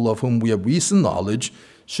people of whom we have recent knowledge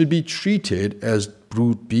should be treated as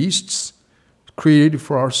brute beasts created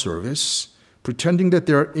for our service, pretending that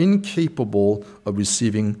they are incapable of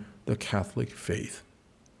receiving the Catholic faith.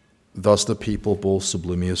 Thus the papal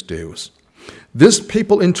Sublimis Deus." This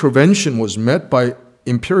papal intervention was met by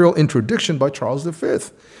imperial interdiction by Charles V,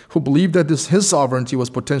 who believed that his sovereignty was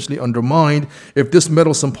potentially undermined if this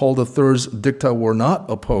meddlesome Paul III's dicta were not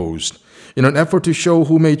opposed. In an effort to show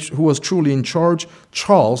who was truly in charge,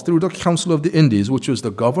 Charles, through the Council of the Indies, which was the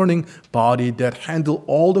governing body that handled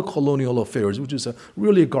all the colonial affairs, which is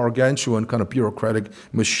really a gargantuan kind of bureaucratic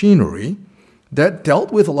machinery, that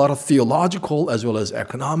dealt with a lot of theological as well as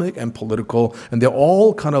economic and political, and they're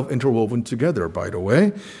all kind of interwoven together, by the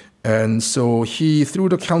way. And so he, through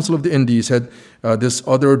the Council of the Indies, had this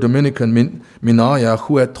other Dominican, Minaya,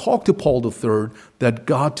 who had talked to Paul III that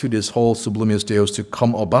got to this whole Sublimis Deus to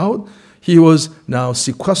come about. He was now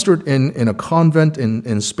sequestered in a convent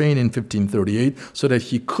in Spain in 1538 so that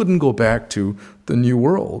he couldn't go back to the New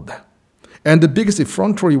World. And the biggest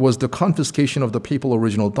effrontery was the confiscation of the papal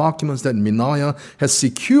original documents that Minaya had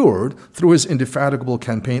secured through his indefatigable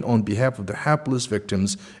campaign on behalf of the hapless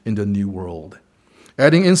victims in the New World.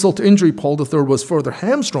 Adding insult to injury, Paul III was further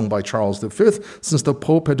hamstrung by Charles V, since the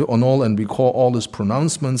Pope had to annul and recall all his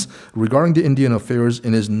pronouncements regarding the Indian affairs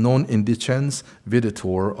in his Non Indicens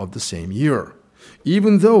Videtur of the same year.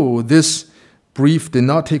 Even though this brief did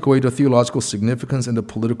not take away the theological significance and the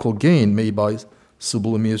political gain made by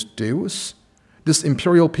Sublimis Deus, this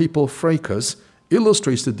imperial papal fracas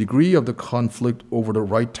illustrates the degree of the conflict over the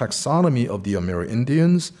right taxonomy of the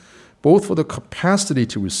Amerindians, both for the capacity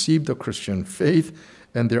to receive the Christian faith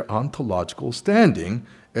and their ontological standing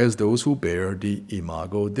as those who bear the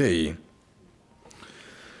Imago Dei.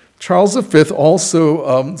 Charles V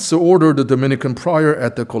also so ordered the Dominican prior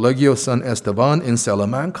at the Colegio San Esteban in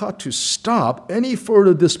Salamanca to stop any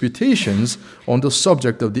further disputations on the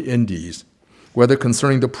subject of the Indies, whether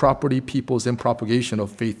concerning the property, peoples, and propagation of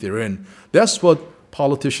faith therein. That's what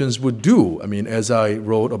politicians would do. I mean, as I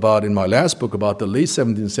wrote about in my last book about the late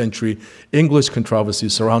 17th century English controversy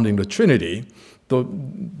surrounding the Trinity,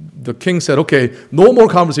 the king said, okay, no more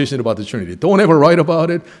conversation about the Trinity. Don't ever write about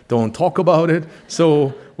it. Don't talk about it.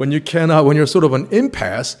 So when you're sort of an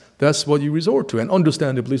impasse, that's what you resort to, and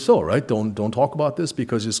understandably so, right? Don't talk about this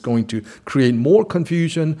because it's going to create more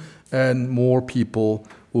confusion and more people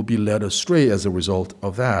will be led astray as a result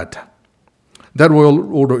of that. That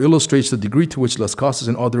royal order illustrates the degree to which Las Casas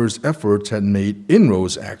and others' efforts had made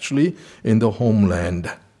inroads, actually, in the homeland.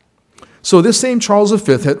 So this same Charles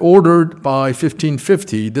V had ordered by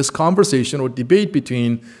 1550 this conversation or debate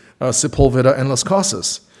between Sepulveda and Las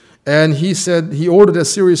Casas. And he said he ordered that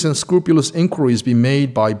serious and scrupulous inquiries be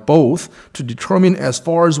made by both to determine as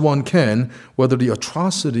far as one can whether the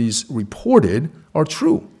atrocities reported are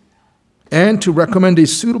true, and to recommend a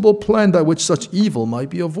suitable plan by which such evil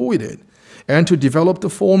might be avoided, and to develop the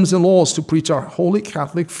forms and laws to preach our holy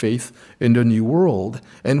Catholic faith in the New World,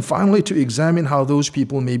 and finally to examine how those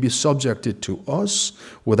people may be subjected to us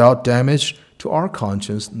without damage to our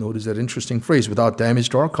conscience. Notice that interesting phrase, without damage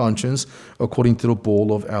to our conscience, according to the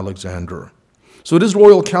Bull of Alexander. So this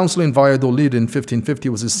royal council in Valladolid in 1550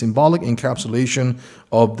 was a symbolic encapsulation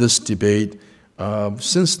of this debate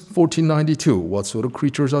since 1492. What sort of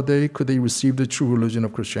creatures are they? Could they receive the true religion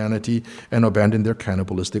of Christianity and abandon their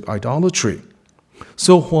cannibalistic idolatry?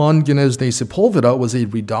 So Juan Gines de Sepulveda was a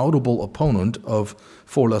redoubtable opponent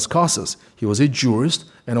for Las Casas. He was a jurist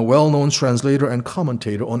and a well-known translator and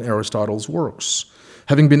commentator on Aristotle's works.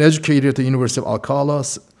 Having been educated at the University of Alcala,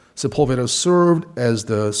 Sepulveda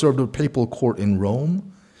served the papal court in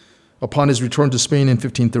Rome. Upon his return to Spain in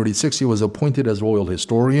 1536, he was appointed as royal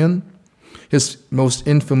historian. His most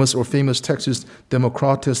infamous or famous text is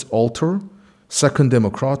Democratis Alter, Second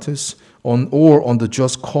Democratis, on the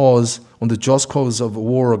just cause of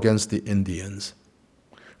war against the Indians.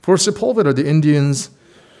 For Sepulveda, the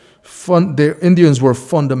Indians were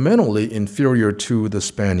fundamentally inferior to the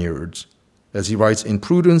Spaniards. As he writes, in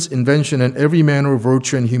prudence, invention, and every manner of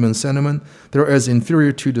virtue and human sentiment, they're as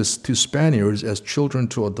inferior to Spaniards as children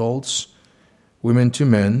to adults, women to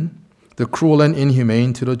men, the cruel and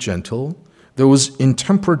inhumane to the gentle, those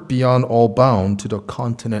intemperate beyond all bound to the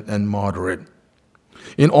continent and moderate.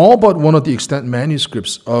 In all but one of the extant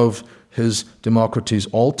manuscripts of his Democrates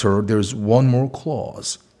Alter, there's one more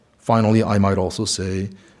clause. Finally, I might also say,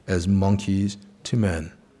 as monkeys to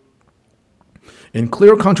men. In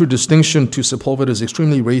clear contradistinction to Sepulveda's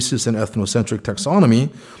extremely racist and ethnocentric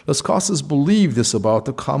taxonomy, Las Casas believed this about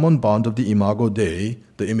the common bond of the imago Dei,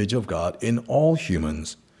 the image of God, in all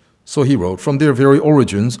humans. So he wrote, from their very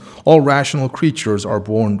origins, all rational creatures are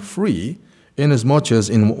born free, inasmuch as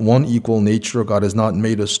in one equal nature God has not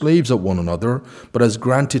made us slaves of one another, but has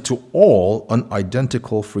granted to all an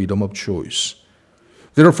identical freedom of choice.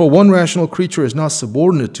 Therefore, one rational creature is not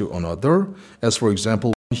subordinate to another, as for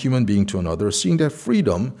example, one human being to another, seeing that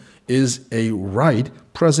freedom is a right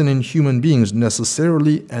present in human beings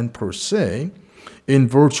necessarily and per se, in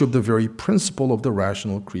virtue of the very principle of the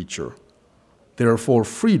rational creature. Therefore,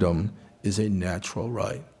 freedom is a natural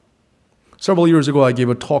right. Several years ago, I gave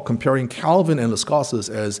a talk comparing Calvin and Las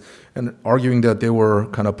Casas and arguing that they were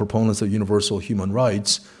kind of proponents of universal human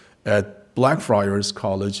rights at Blackfriars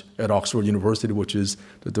College at Oxford University, which is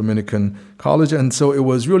the Dominican college. And so it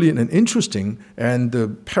was really an interesting, and the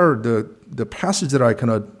passage that I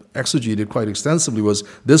kind of exegeted quite extensively was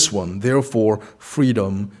this one: therefore,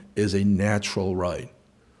 freedom is a natural right.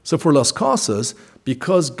 So for Las Casas,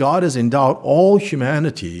 because God has endowed all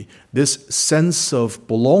humanity this sense of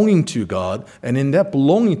belonging to God, and in that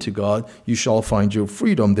belonging to God, you shall find your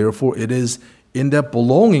freedom. Therefore, it is in that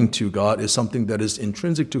belonging to God is something that is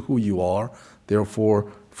intrinsic to who you are.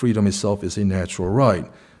 Therefore, freedom itself is a natural right.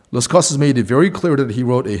 Las Casas made it very clear that he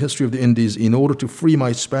wrote a history of the Indies in order to free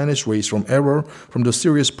my Spanish race from error, from the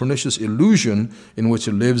serious pernicious illusion in which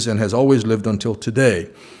it lives and has always lived until today.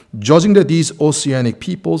 Judging that these oceanic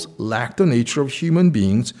peoples lack the nature of human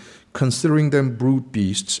beings, considering them brute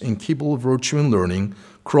beasts, incapable of virtue and learning,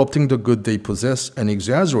 corrupting the good they possess and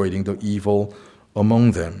exaggerating the evil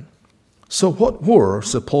among them. So what were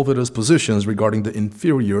Sepulveda's positions regarding the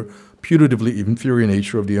putatively inferior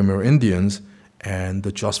nature of the Amerindians and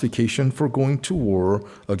the justification for going to war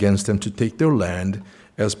against them to take their land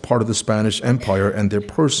as part of the Spanish Empire and their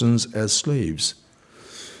persons as slaves?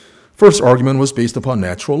 First argument was based upon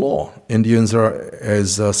natural law. Indians are,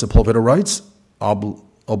 as Sepulveda writes,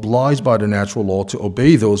 obliged by the natural law to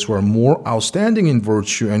obey those who are more outstanding in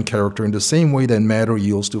virtue and character in the same way that matter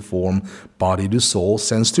yields to form, body to soul,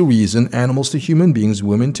 sense to reason, animals to human beings,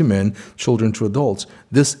 women to men, children to adults.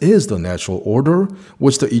 This is the natural order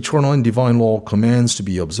which the eternal and divine law commands to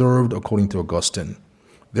be observed, according to Augustine.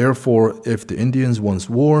 Therefore, if the Indians, once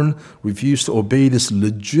warned, refuse to obey this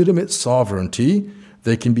legitimate sovereignty,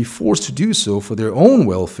 they can be forced to do so for their own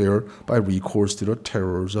welfare by recourse to the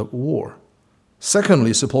terrors of war. Secondly,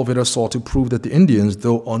 Sepulveda sought to prove that the Indians,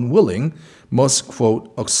 though unwilling, must,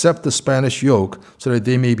 quote, accept the Spanish yoke so that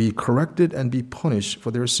they may be corrected and be punished for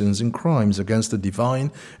their sins and crimes against the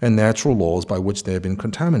divine and natural laws by which they have been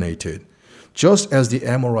contaminated. Just as the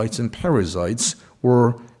Amorites and Perizzites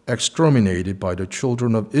were exterminated by the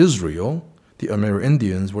children of Israel, the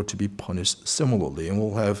Amerindians were to be punished similarly. And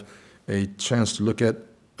we'll have a chance to look at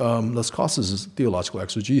Las Casas' theological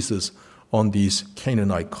exegesis on these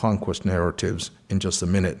Canaanite conquest narratives in just a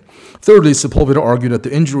minute. Thirdly, Sepulveda argued that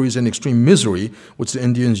the injuries and extreme misery which the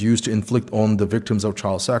Indians used to inflict on the victims of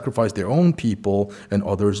child sacrifice, their own people and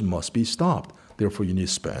others, must be stopped. Therefore, you need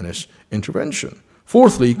Spanish intervention.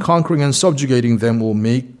 Fourthly, conquering and subjugating them will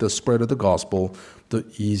make the spread of the gospel the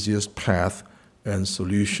easiest path and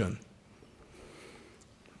solution.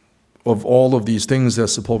 Of all of these things that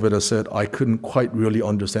Sepulveda said, I couldn't quite really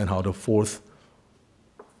understand how the fourth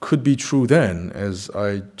could be true then, as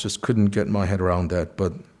I just couldn't get my head around that,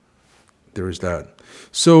 but there is that.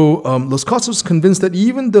 So Las Casas was convinced that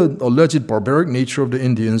even the alleged barbaric nature of the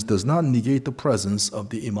Indians does not negate the presence of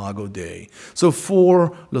the Imago Dei. So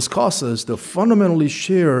for Las Casas, the fundamentally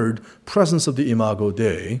shared presence of the Imago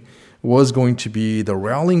Dei was going to be the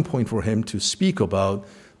rallying point for him to speak about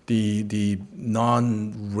the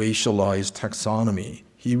non-racialized taxonomy.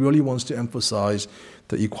 He really wants to emphasize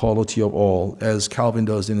the equality of all, as Calvin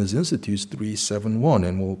does in his Institutes 371,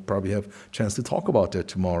 and we'll probably have a chance to talk about that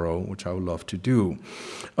tomorrow, which I would love to do.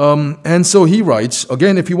 And so he writes,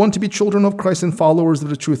 again, if you want to be children of Christ and followers of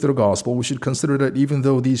the truth of the gospel, we should consider that even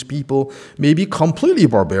though these people may be completely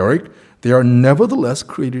barbaric, they are nevertheless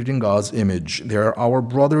created in God's image. They are our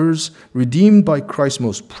brothers, redeemed by Christ's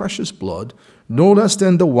most precious blood, no less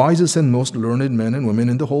than the wisest and most learned men and women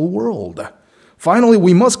in the whole world. Finally,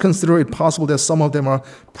 we must consider it possible that some of them are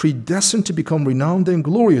predestined to become renowned and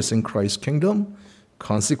glorious in Christ's kingdom.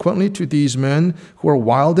 Consequently, to these men who are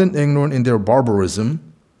wild and ignorant in their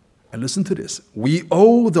barbarism, and listen to this, we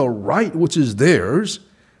owe the right which is theirs,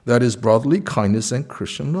 that is brotherly kindness and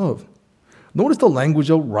Christian love. Notice the language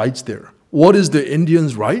of rights there. What is the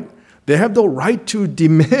Indians' right? They have the right to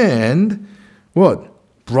demand what?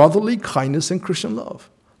 Brotherly kindness and Christian love.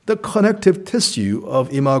 The connective tissue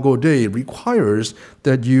of Imago Dei requires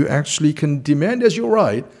that you actually can demand as your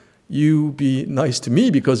right, you be nice to me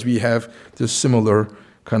because we have this similar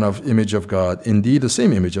kind of image of God, indeed the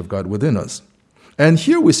same image of God within us. And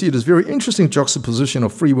here we see this very interesting juxtaposition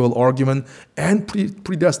of free will argument and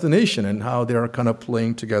predestination and how they're kind of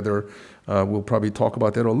playing together. We'll probably talk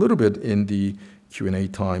about that a little bit in the Q&A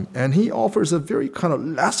time. And he offers a very kind of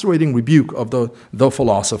lacerating rebuke of the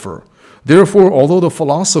philosopher. Therefore, although the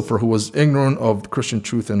philosopher who was ignorant of Christian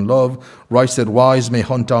truth and love writes that wise may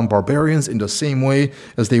hunt down barbarians in the same way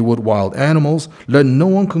as they would wild animals, let no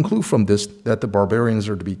one conclude from this that the barbarians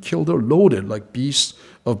are to be killed or loaded like beasts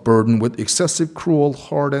of burden with excessive, cruel,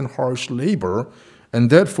 hard, and harsh labor,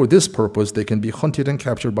 and that for this purpose they can be hunted and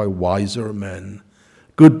captured by wiser men.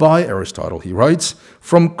 Goodbye, Aristotle, he writes.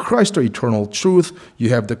 From Christ, the eternal truth, you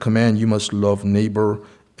have the command you must love neighbor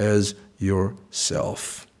as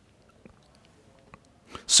yourself.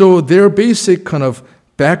 So their basic kind of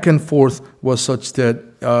back and forth was such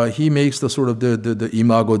that he makes the sort of the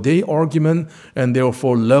Imago Dei argument, and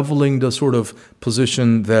therefore leveling the sort of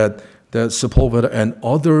position that Sepulveda and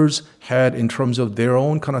others had in terms of their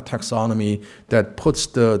own kind of taxonomy that puts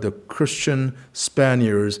the Christian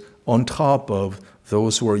Spaniards on top of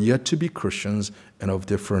those who are yet to be Christians and of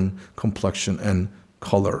different complexion and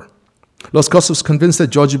color. Las Casas was convinced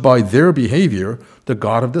that judged by their behavior, the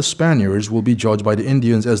God of the Spaniards will be judged by the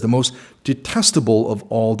Indians as the most detestable of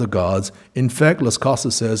all the gods. In fact, Las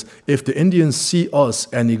Casas says, if the Indians see us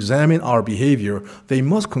and examine our behavior, they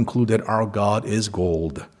must conclude that our God is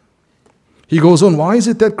gold. He goes on, why is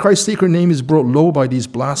it that Christ's sacred name is brought low by these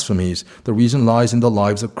blasphemies? The reason lies in the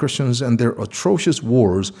lives of Christians and their atrocious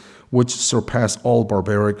wars, which surpass all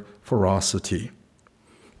barbaric ferocity.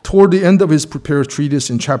 Toward the end of his prepared treatise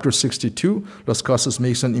in chapter 62, Las Casas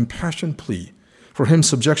makes an impassioned plea. For him,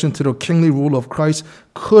 subjection to the kingly rule of Christ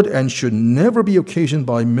could and should never be occasioned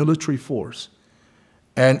by military force,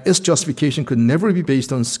 and its justification could never be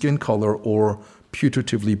based on skin color or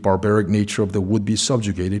putatively barbaric nature of the would-be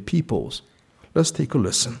subjugated peoples. Let's take a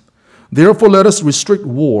listen. Therefore, let us restrict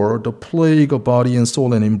war, the plague of body and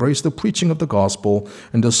soul, and embrace the preaching of the gospel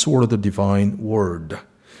and the sword of the divine word,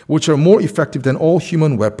 which are more effective than all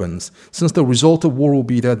human weapons, since the result of war will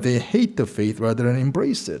be that they hate the faith rather than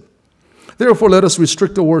embrace it. Therefore, let us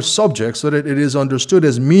restrict the word subject so that it is understood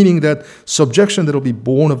as meaning that subjection that will be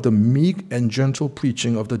born of the meek and gentle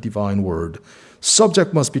preaching of the divine word.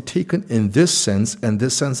 Subject must be taken in this sense and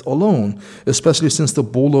this sense alone, especially since the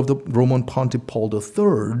bull of the Roman Pontiff Paul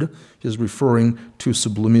III, is referring to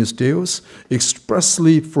Sublimis Deus,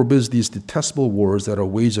 expressly forbids these detestable wars that are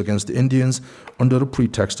waged against the Indians under the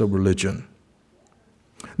pretext of religion.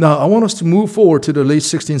 Now, I want us to move forward to the late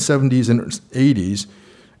 1670s and 80s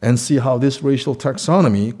and see how this racial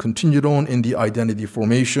taxonomy continued on in the identity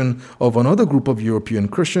formation of another group of European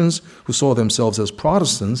Christians who saw themselves as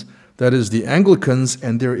Protestants, that is, the Anglicans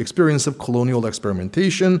and their experience of colonial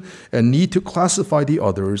experimentation and need to classify the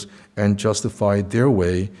others and justify their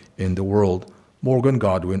way in the world. Morgan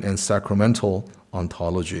Godwin and Sacramental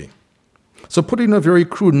Ontology. So put it in a very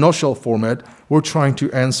crude nutshell format, we're trying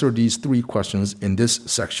to answer these three questions in this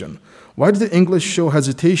section. Why did the English show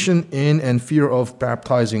hesitation in and fear of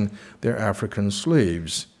baptizing their African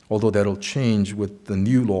slaves? Although that'll change with the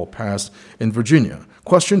new law passed in Virginia.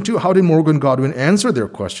 Question 2, how did Morgan Godwin answer their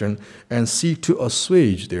question and seek to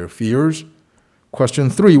assuage their fears? Question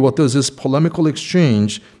 3, what does this polemical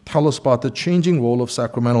exchange tell us about the changing role of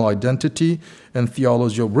sacramental identity and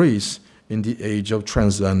theology of race in the age of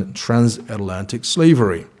transatlantic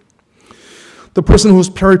slavery? The person whose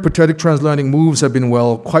peripatetic transatlantic moves have been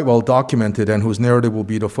quite well documented and whose narrative will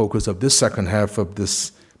be the focus of this second half of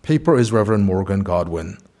this paper is Reverend Morgan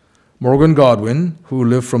Godwin. Morgan Godwin, who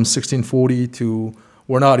lived from 1640 to,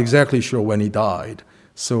 we're not exactly sure when he died.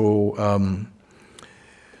 So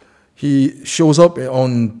he shows up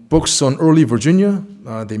on books on early Virginia.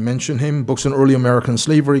 They mention him. Books on early American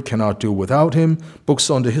slavery, cannot do without him. Books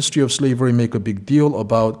on the history of slavery make a big deal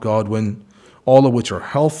about Godwin, all of which are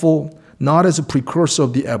helpful, not as a precursor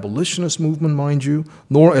of the abolitionist movement, mind you,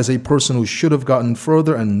 nor as a person who should have gotten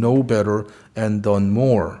further and know better and done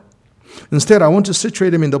more. Instead, I want to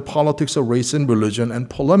situate him in the politics of race and religion and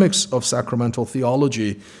polemics of sacramental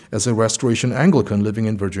theology as a Restoration Anglican living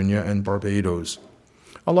in Virginia and Barbados.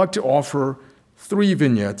 I'd like to offer 3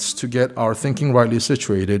 vignettes to get our thinking rightly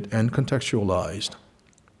situated and contextualized.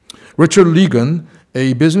 Richard Ligon,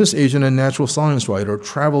 a business agent and natural science writer,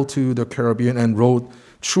 traveled to the Caribbean and wrote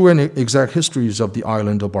true and exact histories of the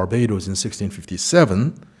island of Barbados in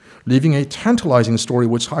 1657, leaving a tantalizing story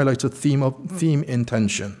which highlights a theme in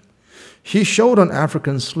tension. He showed an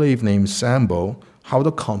African slave named Sambo how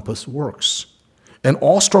the compass works. And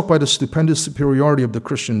awestruck by the stupendous superiority of the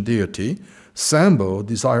Christian deity, Sambo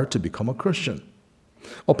desired to become a Christian.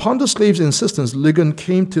 Upon the slave's insistence, Ligon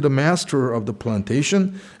came to the master of the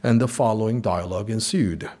plantation, and the following dialogue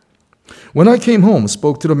ensued. When I came home,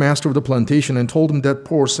 spoke to the master of the plantation, and told him that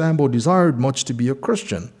poor Sambo desired much to be a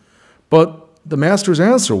Christian. But the master's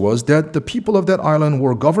answer was that the people of that island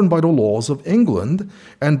were governed by the laws of England,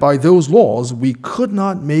 and by those laws we could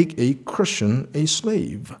not make a Christian a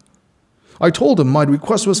slave. I told him my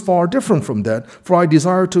request was far different from that, for I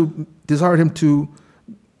desired him to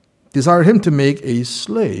make a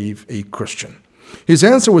slave a Christian. His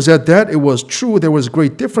answer was that it was true, there was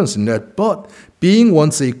great difference in that, but being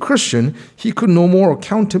once a Christian, he could no more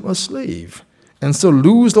account him a slave, and so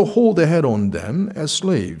lose the hold they had on them as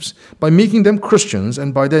slaves, by making them Christians,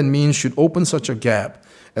 and by that means should open such a gap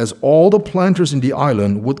as all the planters in the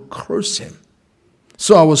island would curse him.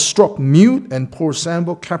 So I was struck mute, and poor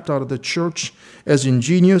Sambo kept out of the church, as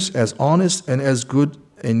ingenious, as honest, and as good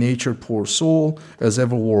a natured poor soul as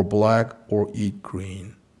ever wore black or eat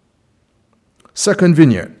green. Second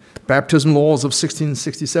vignette, baptism laws of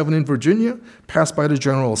 1667 in Virginia, passed by the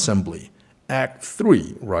General Assembly. Act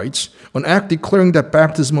 3 writes, an act declaring that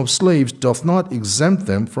baptism of slaves doth not exempt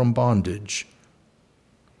them from bondage.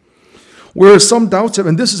 Whereas some doubts have,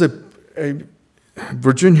 and this is a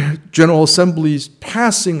Virginia General Assembly's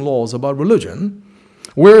passing laws about religion,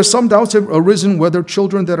 whereas some doubts have arisen whether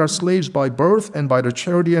children that are slaves by birth and by the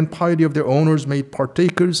charity and piety of their owners made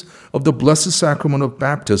partakers of the blessed sacrament of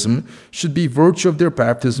baptism should by virtue of their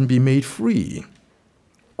baptism be made free.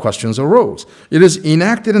 Questions arose. It is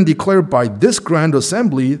enacted and declared by this grand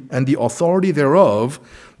assembly and the authority thereof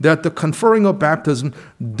that the conferring of baptism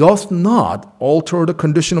doth not alter the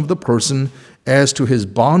condition of the person as to his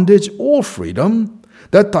bondage or freedom,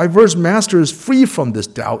 that diverse masters free from this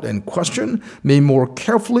doubt and question may more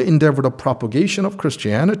carefully endeavor the propagation of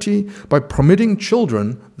Christianity by permitting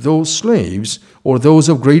children, those slaves, or those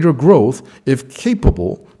of greater growth, if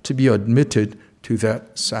capable, to be admitted to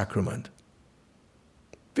that sacrament.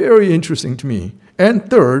 Very interesting to me. And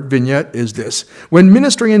third vignette is this. When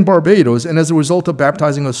ministering in Barbados, and as a result of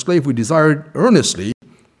baptizing a slave we desired earnestly,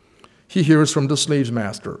 he hears from the slave's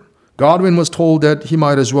master. Godwin was told that he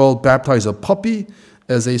might as well baptize a puppy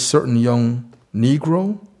as a certain young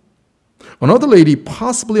Negro. Another lady,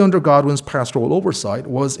 possibly under Godwin's pastoral oversight,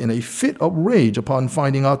 was in a fit of rage upon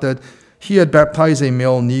finding out that he had baptized a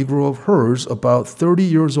male Negro of hers about 30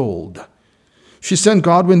 years old. She sent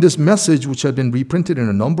Godwin this message, which had been reprinted in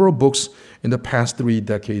a number of books in the past 3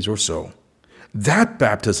 decades or so. That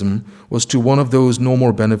baptism was to one of those no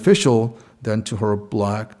more beneficial than to her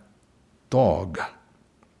black dog.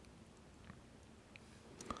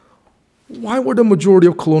 Why were the majority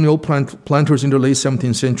of colonial planters in the late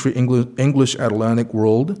 17th century English Atlantic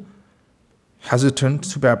world hesitant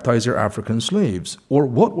to baptize their African slaves? Or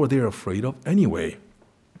what were they afraid of anyway?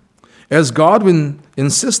 As Godwin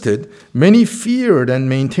insisted, many feared and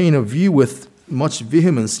maintained a view with much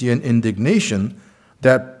vehemency and indignation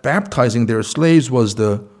that baptizing their slaves was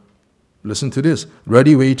the, listen to this,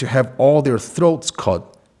 ready way to have all their throats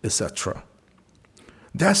cut, etc.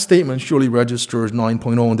 That statement surely registers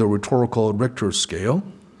 9.0 on the rhetorical Richter scale.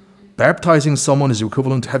 Baptizing someone is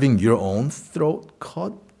equivalent to having your own throat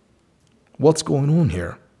cut? What's going on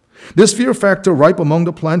here? This fear factor ripe among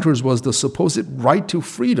the planters was the supposed right to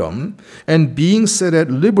freedom and being set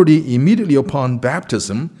at liberty immediately upon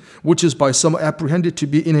baptism, which is by some apprehended to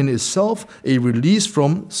be in and itself a release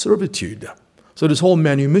from servitude. So this whole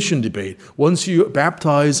manumission debate, once you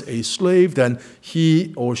baptize a slave, then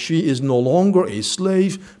he or she is no longer a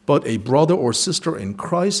slave, but a brother or sister in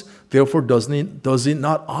Christ. Therefore, does it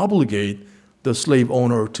not obligate the slave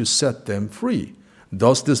owner to set them free?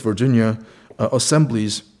 Thus, this Virginia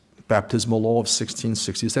Assembly's baptismal law of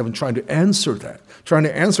 1667 trying to answer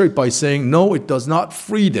it by saying, no, it does not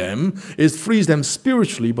free them. It frees them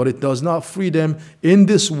spiritually, but it does not free them in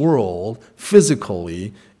this world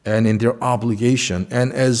physically and in their obligation.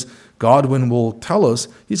 And as Godwin will tell us,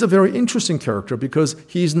 he's a very interesting character because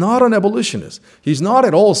he's not an abolitionist. He's not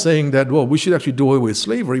at all saying that, well, we should actually do away with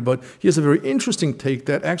slavery, but he has a very interesting take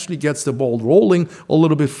that actually gets the ball rolling a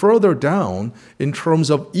little bit further down in terms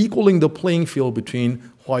of equaling the playing field between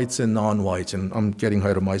whites and non-whites. And I'm getting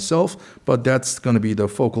ahead of myself, but that's going to be the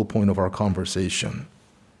focal point of our conversation.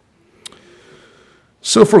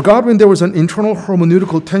 So for Godwin, there was an internal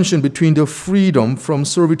hermeneutical tension between the freedom from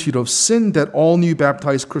servitude of sin that all new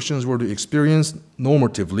baptized Christians were to experience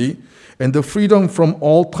normatively, and the freedom from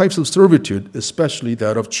all types of servitude, especially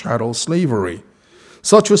that of chattel slavery.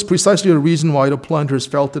 Such was precisely the reason why the planters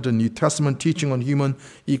felt that the New Testament teaching on human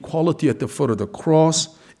equality at the foot of the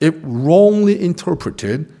cross, if wrongly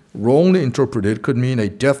interpreted, could mean a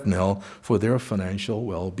death knell for their financial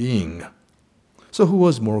well-being. So who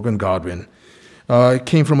was Morgan Godwin?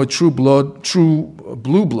 Came from a true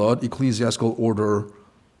blue blood ecclesiastical order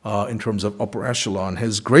in terms of upper echelon.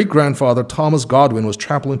 His great-grandfather, Thomas Godwin, was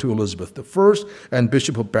chaplain to Elizabeth I and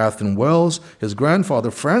Bishop of Bath and Wells. His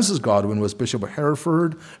grandfather, Francis Godwin, was Bishop of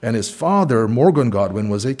Hereford, and his father, Morgan Godwin,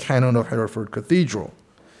 was a canon of Hereford Cathedral.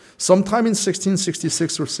 Sometime in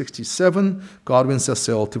 1666 or 67, Godwin set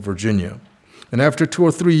sail to Virginia. And after 2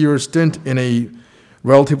 or 3 years stint in a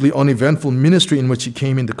relatively uneventful ministry in which he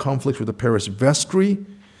came into conflict with the Paris vestry,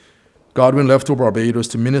 Godwin left for Barbados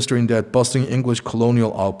to minister in that bustling English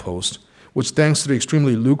colonial outpost, which thanks to the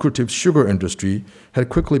extremely lucrative sugar industry had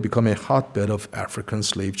quickly become a hotbed of African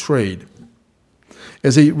slave trade.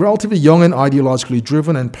 As a relatively young and ideologically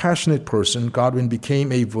driven and passionate person, Godwin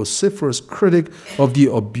became a vociferous critic of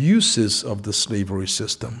the abuses of the slavery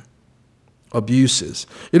system. Abuses.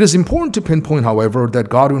 It is important to pinpoint, however, that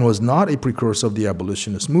Godwin was not a precursor of the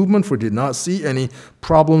abolitionist movement, for he did not see any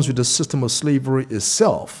problems with the system of slavery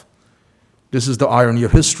itself. This is the irony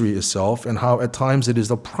of history itself, and how at times it is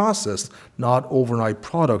the process, not overnight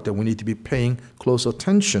product, that we need to be paying close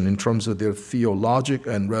attention in terms of their theologic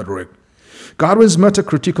and rhetoric. Godwin's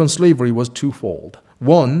meta-critique on slavery was twofold.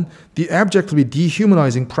 One, the abjectly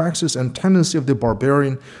dehumanizing praxis and tendency of the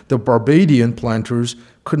Barbadian planters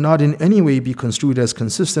could not in any way be construed as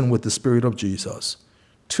consistent with the spirit of Jesus.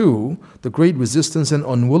 Two, the great resistance and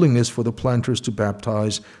unwillingness for the planters to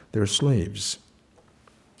baptize their slaves.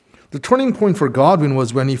 The turning point for Godwin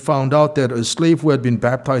was when he found out that a slave who had been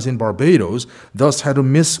baptized in Barbados, thus had to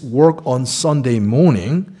miss work on Sunday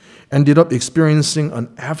morning, ended up experiencing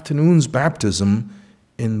an afternoon's baptism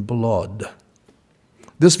in blood.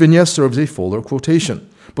 This vignette serves a fuller quotation.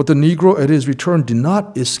 But the Negro at his return did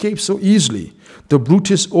not escape so easily, the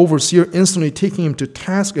brutish overseer instantly taking him to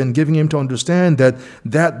task and giving him to understand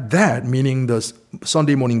that meaning the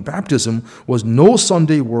Sunday morning baptism, was no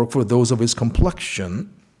Sunday work for those of his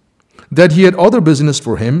complexion, that he had other business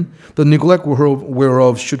for him, the neglect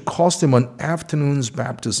whereof should cost him an afternoon's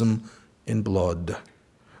baptism in blood.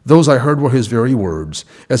 Those I heard were his very words,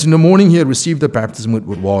 as in the morning he had received the baptism with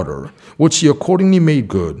water, which he accordingly made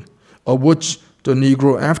good, of which the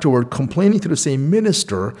Negro afterward, complaining to the same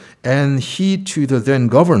minister, and he to the then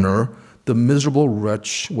governor, the miserable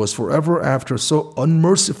wretch was forever after so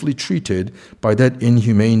unmercifully treated by that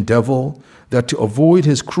inhumane devil, that to avoid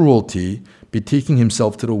his cruelty, betaking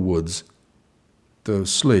himself to the woods, the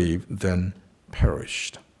slave then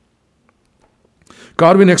perished.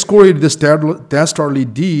 Godwin excoriated this dastardly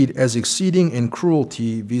deed as exceeding in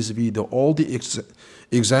cruelty vis-a-vis all the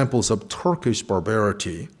examples of Turkish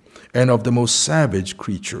barbarity and of the most savage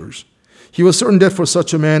creatures. He was certain that for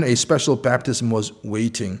such a man, a special baptism was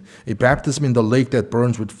waiting, a baptism in the lake that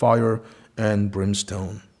burns with fire and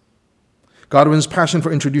brimstone. Godwin's passion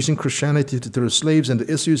for introducing Christianity to the slaves and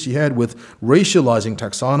the issues he had with racializing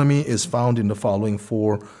taxonomy is found in the following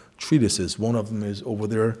 4 treatises. One of them is over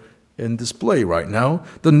there in display right now.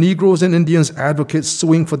 The Negroes and Indians Advocate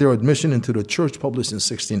Suing for Their Admission into the Church, published in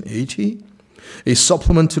 1680. A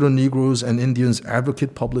supplement to the Negroes and Indians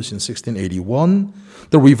Advocate, published in 1681.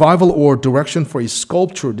 The Revival or Direction for a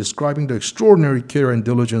Sculpture describing the extraordinary care and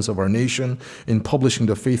diligence of our nation in publishing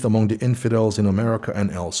the faith among the infidels in America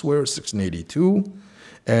and elsewhere, 1682.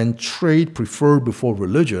 And Trade Preferred Before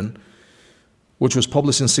Religion, which was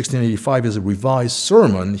published in 1685 as a revised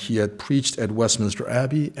sermon he had preached at Westminster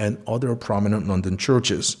Abbey and other prominent London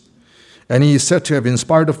churches. And he is said to have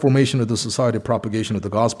inspired the formation of the Society of Propagation of the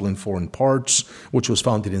Gospel in Foreign Parts, which was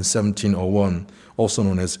founded in 1701, also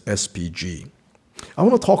known as SPG. I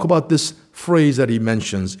want to talk about this phrase that he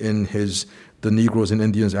mentions in The Negroes and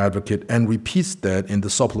Indians Advocate, and repeats that in the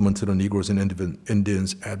supplement to the Negroes and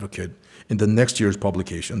Indians Advocate in the next year's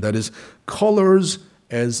publication. That is, colors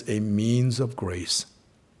as a means of grace.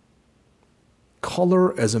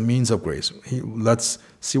 Color as a means of grace. Let's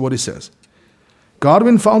see what he says.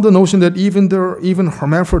 Godwin found the notion that even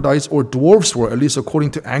hermaphrodites or dwarfs were, at least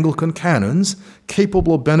according to Anglican canons,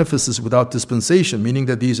 capable of benefices without dispensation, meaning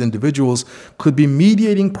that these individuals could be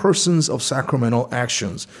mediating persons of sacramental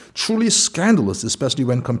actions. Truly scandalous, especially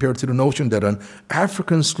when compared to the notion that an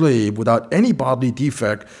African slave without any bodily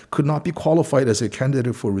defect could not be qualified as a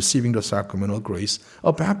candidate for receiving the sacramental grace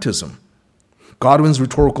of baptism. Godwin's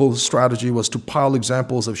rhetorical strategy was to pile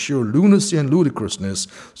examples of sheer lunacy and ludicrousness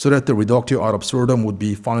so that the reductio ad absurdum would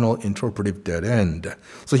be final interpretive dead end.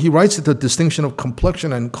 So he writes that the distinction of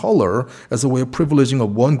complexion and color as a way of privileging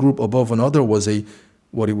of one group above another was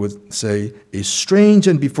what he would say, a strange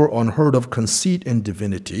and before unheard of conceit in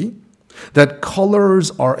divinity, that colors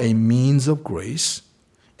are a means of grace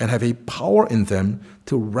and have a power in them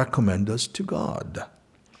to recommend us to God.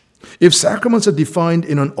 If sacraments are defined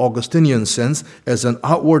in an Augustinian sense as an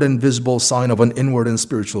outward and visible sign of an inward and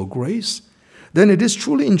spiritual grace, then it is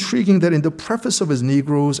truly intriguing that in the preface of his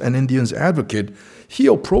Negroes and Indians Advocate, he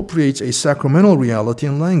appropriates a sacramental reality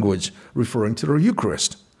and language, referring to the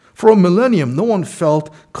Eucharist. For a millennium, no one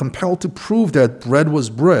felt compelled to prove that bread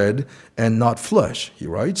was bread and not flesh, he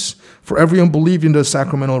writes, for everyone believed in the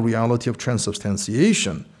sacramental reality of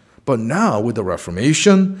transubstantiation. But now, with the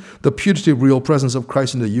Reformation, the putative real presence of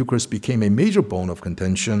Christ in the Eucharist became a major bone of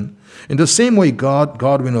contention. In the same way,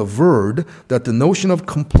 Godwin averred that the notion of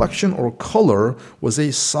complexion or color was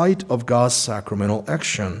a site of God's sacramental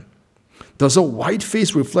action. Does a white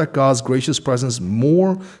face reflect God's gracious presence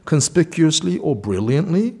more conspicuously or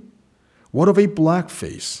brilliantly? What of a black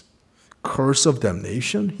face? Curse of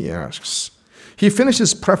damnation, he asks. He finished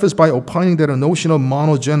his preface by opining that a notion of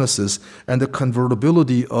monogenesis and the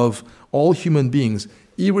convertibility of all human beings,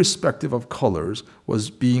 irrespective of colors, was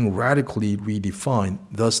being radically redefined,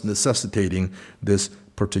 thus necessitating this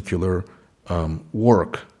particular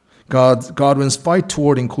work. Godwin's fight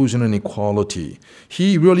toward inclusion and equality.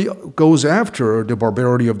 He really goes after the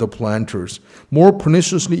barbarity of the planters. More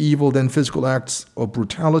perniciously evil than physical acts of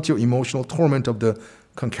brutality or emotional torment of the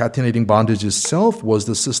concatenating bondage itself was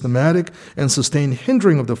the systematic and sustained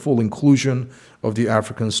hindering of the full inclusion of the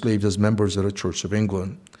African slaves as members of the Church of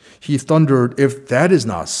England. He thundered, if that is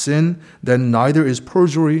not sin, then neither is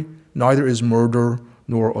perjury, neither is murder,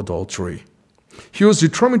 nor adultery. He was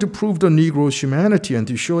determined to prove the Negroes' humanity and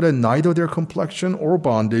to show that neither their complexion or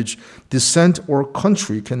bondage, descent or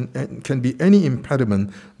country can be any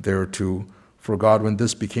impediment thereto. For Godwin,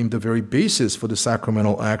 this became the very basis for the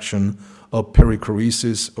sacramental action of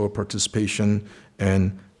perichoresis or participation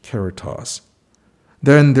and caritas.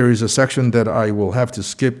 Then there is a section that I will have to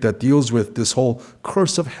skip that deals with this whole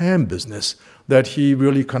curse of Ham business, that he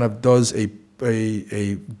really kind of does a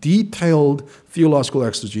detailed theological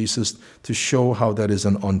exegesis to show how that is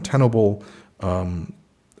an untenable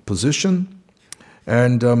position.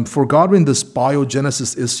 And for Godwin, this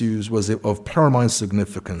biogenesis issues was of paramount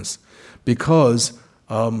significance because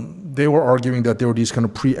they were arguing that there were these kind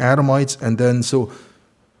of pre-Adamites, and then so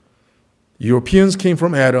Europeans came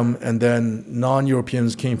from Adam, and then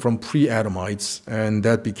non-Europeans came from pre-Adamites, and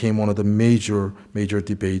that became one of the major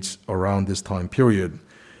debates around this time period.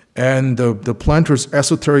 And the planters'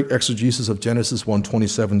 esoteric exegesis of Genesis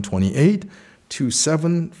 1:27-28,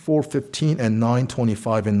 2:7, 4:15, and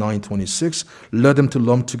 9:25 and 9:26 led them to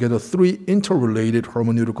lump together 3 interrelated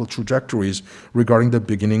hermeneutical trajectories regarding the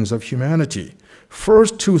beginnings of humanity.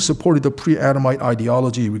 First, 2 supported the pre-Adamite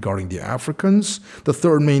ideology regarding the Africans. The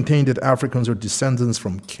third maintained that Africans are descendants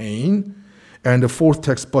from Cain. And the fourth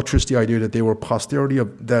text buttressed the idea that they were posterity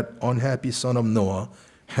of that unhappy son of Noah,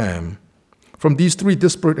 Ham. From these three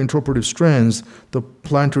disparate interpretive strands, the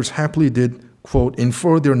planters happily did, quote,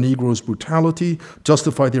 infer their Negroes' brutality,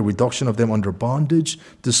 justify their reduction of them under bondage,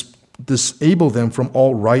 disable them from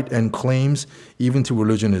all right and claims, even to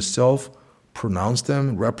religion itself, pronounce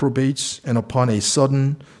them reprobates, and upon a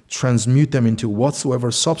sudden transmute them into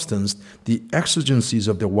whatsoever substance the exigencies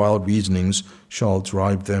of their wild reasonings shall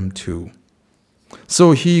drive them to.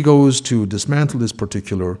 So he goes to dismantle this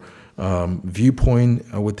particular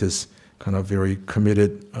viewpoint with this kind of very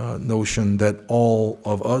committed notion that all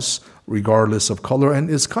of us, regardless of color, and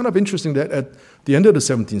it's kind of interesting that at the end of the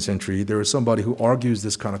 17th century, there is somebody who argues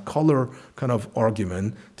this kind of color kind of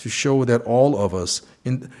argument to show that all of us,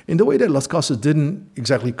 in the way that Las Casas didn't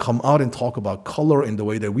exactly come out and talk about color in the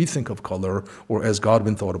way that we think of color, or as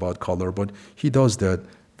Godwin thought about color, but he does that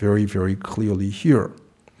very, very clearly here.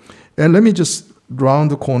 And let me just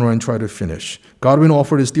round the corner and try to finish. Godwin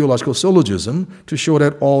offered his theological syllogism to show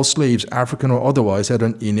that all slaves, African or otherwise, had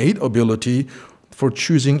an innate ability for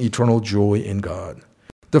choosing eternal joy in God.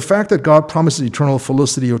 The fact that God promises eternal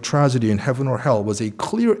felicity or tragedy in heaven or hell was a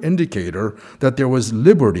clear indicator that there was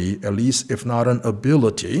liberty, at least if not an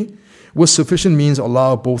ability, with sufficient means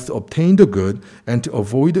allow both to obtain the good and to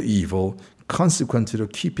avoid the evil, consequent to the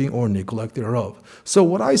keeping or neglect thereof. So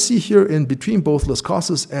what I see here in between both Las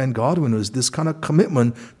Casas and Godwin is this kind of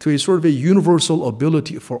commitment to a sort of a universal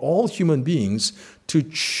ability for all human beings to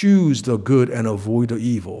choose the good and avoid the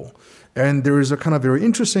evil. And there is a kind of very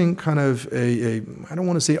interesting kind of I don't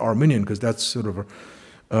want to say Arminian, because that's sort of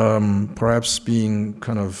perhaps being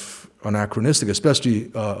kind of anachronistic,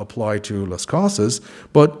 especially applied to Las Casas,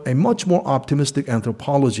 but a much more optimistic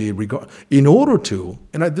anthropology in order to,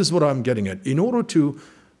 and this is what I'm getting at, in order to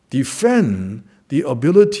defend the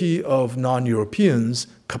ability of non-Europeans'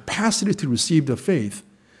 capacity to receive the faith.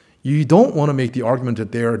 You don't want to make the argument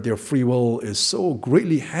that their free will is so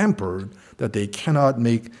greatly hampered that they cannot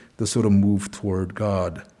make the sort of move toward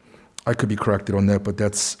God. I could be corrected on that, but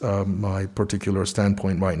that's my particular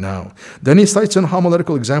standpoint right now. Then he cites an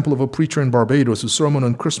homiletical example of a preacher in Barbados whose sermon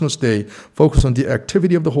on Christmas Day focused on the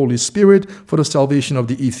activity of the Holy Spirit for the salvation of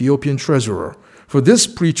the Ethiopian treasurer. For this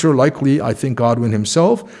preacher, likely, I think Godwin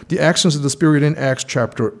himself, the actions of the Spirit in Acts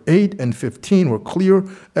chapter 8 and 15 were clear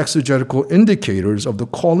exegetical indicators of the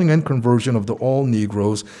calling and conversion of the all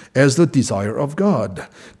Negroes as the desire of God.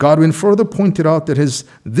 Godwin further pointed out that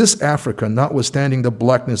this African, notwithstanding the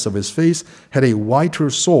blackness of his face, had a whiter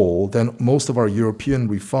soul than most of our European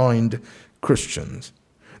refined Christians.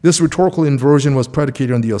 This rhetorical inversion was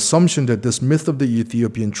predicated on the assumption that this myth of the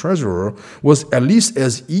Ethiopian treasurer was at least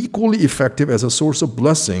as equally effective as a source of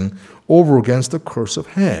blessing over against the curse of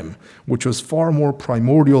Ham, which was far more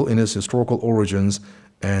primordial in its historical origins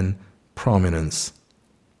and prominence.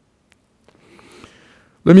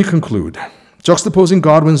 Let me conclude. Juxtaposing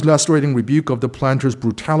Godwin's lacerating rebuke of the planters'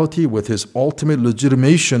 brutality with his ultimate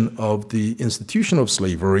legitimation of the institution of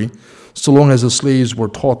slavery, so long as the slaves were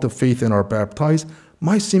taught the faith and are baptized,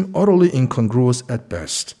 might seem utterly incongruous at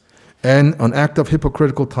best, and an act of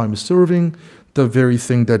hypocritical time-serving, the very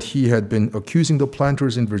thing that he had been accusing the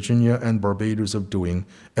planters in Virginia and Barbados of doing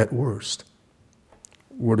at worst.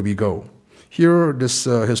 Where do we go? Here, this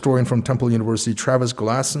historian from Temple University, Travis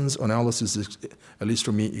Glasson's analysis is, at least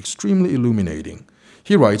for me, extremely illuminating.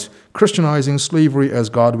 He writes, Christianizing slavery as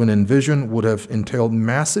Godwin envisioned would have entailed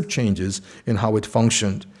massive changes in how it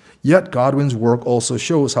functioned. Yet Godwin's work also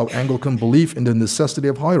shows how Anglican belief in the necessity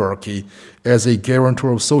of hierarchy as a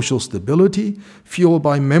guarantor of social stability, fueled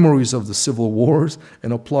by memories of the civil wars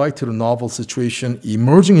and applied to the novel situation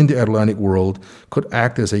emerging in the Atlantic world, could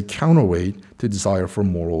act as a counterweight to desire for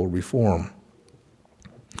moral reform.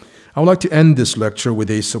 I would like to end this lecture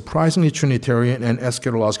with a surprisingly Trinitarian and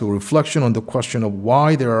eschatological reflection on the question of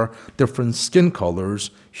why there are different skin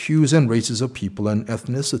colors, hues, and races of people and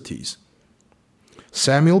ethnicities.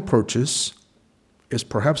 Samuel Purchas is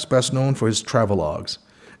perhaps best known for his travelogues,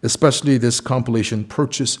 especially this compilation,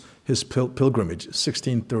 Purchas, His Pilgrimage,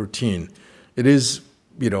 1613. It is,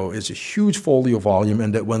 it's a huge folio volume,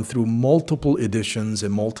 and that went through multiple editions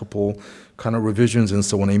and multiple kind of revisions and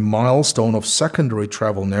so on, a milestone of secondary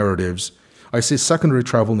travel narratives. I say secondary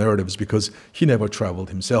travel narratives because he never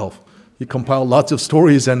traveled himself. He compiled lots of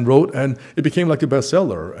stories and wrote, and it became like a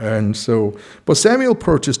bestseller. But Samuel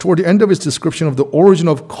Purchas, toward the end of his description of the origin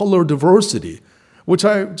of color diversity, which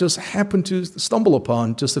I just happened to stumble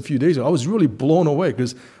upon just a few days ago. I was really blown away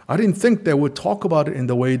because I didn't think they would talk about it in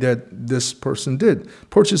the way that this person did.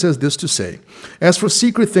 Purchase has this to say: "As for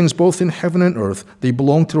secret things both in heaven and earth, they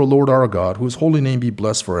belong to the Lord our God, whose holy name be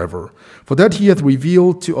blessed forever. For that he hath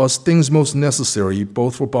revealed to us things most necessary,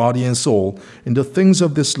 both for body and soul, in the things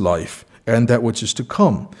of this life, and that which is to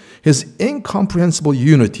come. His incomprehensible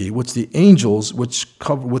unity, which the angels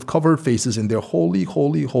with covered faces in their holy,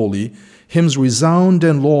 holy, holy hymns resound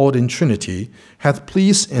and laud in Trinity, hath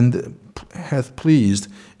pleased in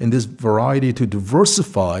this variety to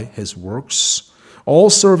diversify his works, all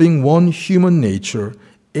serving one human nature,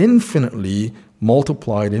 infinitely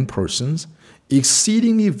multiplied in persons,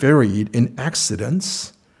 exceedingly varied in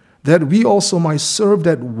accidents, that we also might serve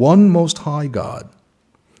that one most high God.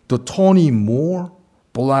 The tawny Moor,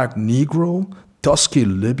 black Negro, dusky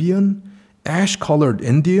Libyan, ash-colored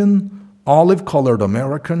Indian, olive-colored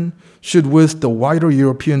American should with the whiter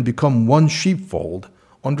European become one sheepfold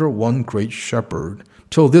under one great shepherd,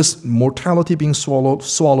 till this mortality being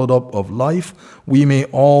swallowed up of life, we may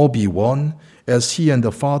all be one, as he and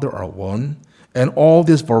the Father are one, and all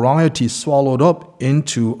this variety swallowed up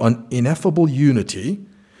into an ineffable unity,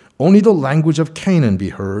 only the language of Canaan be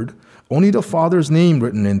heard, only the Father's name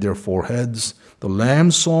written in their foreheads, the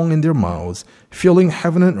Lamb's song in their mouths, filling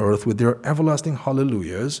heaven and earth with their everlasting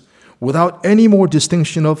hallelujahs, without any more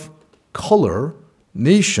distinction of color,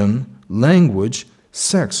 nation, language,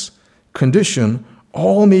 sex, condition,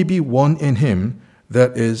 all may be one in him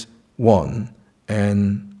that is one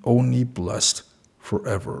and only blessed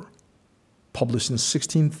forever." Published in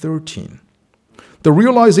 1613. The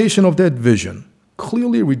realization of that vision,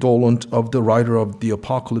 clearly redolent of the writer of the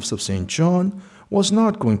Apocalypse of St. John, was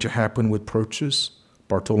not going to happen with Purchas,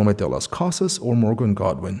 Bartolome de las Casas, or Morgan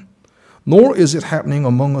Godwin. Nor is it happening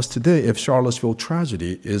among us today if Charlottesville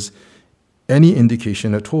tragedy is any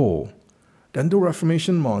indication at all. Then the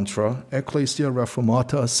Reformation mantra, Ecclesia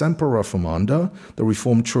Reformata Semper Reformanda, the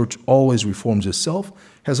Reformed Church always reforms itself,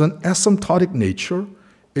 has an asymptotic nature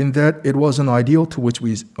in that it was an ideal to which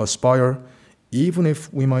we aspire, even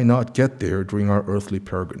if we might not get there during our earthly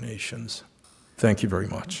peregrinations. Thank you very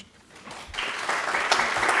much.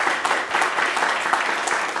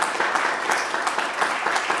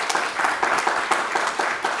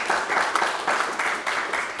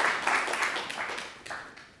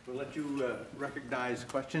 We'll let you recognize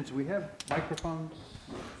questions. We have microphones.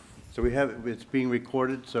 So it's being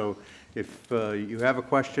recorded, so if you have a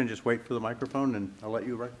question, just wait for the microphone and I'll let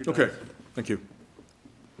you recognize. Okay, thank you.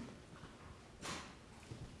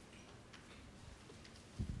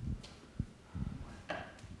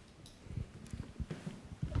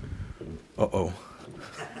 Uh-oh.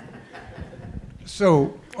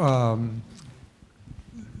 So, I'm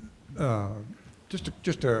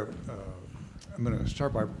going to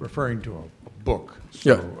start by referring to a book,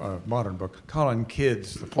 Yeah. a modern book, Colin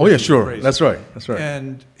Kidd's The Oh, yeah, Poison sure. Race. That's right. That's right.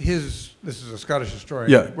 And this is a Scottish historian.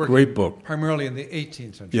 Yeah, working great book. Primarily in the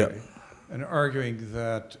 18th century. Yeah. And arguing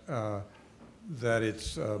that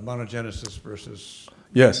it's monogenesis versus,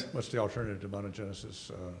 Yes. what's the alternative to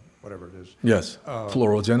monogenesis, whatever it is. Yes.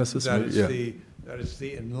 Fluorogenesis. That maybe? it's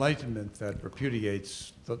the Enlightenment that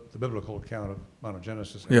repudiates the biblical account of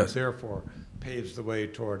monogenesis, and Yes. therefore paves the way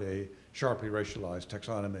toward a sharply racialized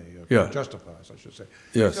taxonomy, Yeah. justifies, I should say.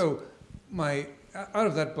 Yes. So out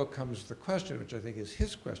of that book comes the question, which I think is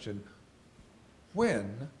his question: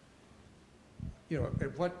 when,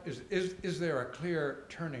 is there a clear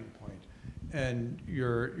turning point? And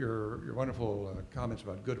your wonderful comments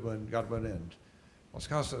about Godwin and Las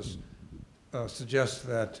Casas suggest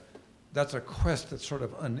that that's a quest that's sort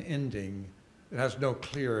of unending. It has no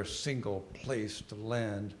clear single place to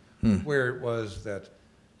land, where it was that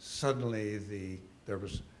suddenly there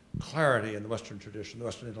was clarity in the Western tradition, the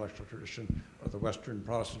Western intellectual tradition, or the Western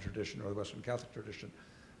Protestant tradition, or the Western Catholic tradition,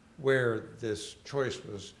 where this choice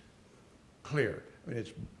was clear. I mean,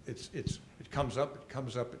 it comes up, it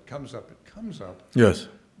comes up, it comes up, it comes up, Yes.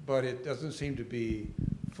 but it doesn't seem to be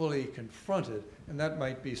fully confronted, and that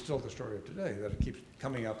might be still the story of today, that it keeps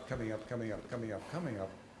coming up, coming up, coming up, coming up, coming up.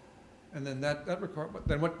 And then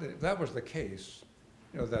if that was the case,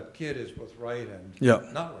 that Kidd is both right and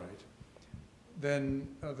not right, then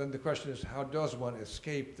the question is, how does one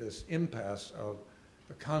escape this impasse of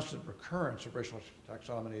the constant recurrence of racial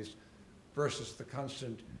taxonomies versus the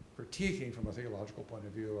constant critiquing from a theological point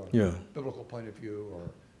of view, or biblical point of view, or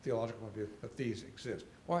theological point of view, that these exist?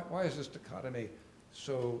 Why is this dichotomy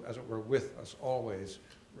so, as it were, with us always,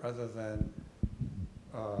 rather than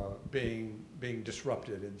being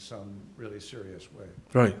disrupted in some really serious way.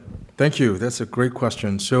 Right. Thank you. That's a great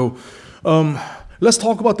question. So let's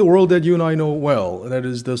talk about the world that you and I know well. That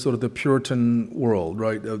is the sort of the Puritan world,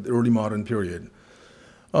 right, of the early modern period.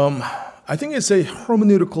 I think it's a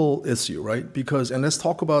hermeneutical issue, right? Because, and let's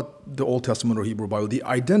talk about the Old Testament or Hebrew Bible, the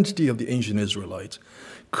identity of the ancient Israelites.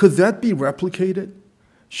 Could that be replicated?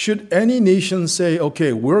 Should any nation say,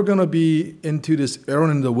 okay, we're going to be into this era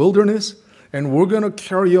in the wilderness, and we're going to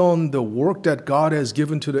carry on the work that God has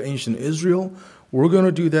given to the ancient Israel? We're going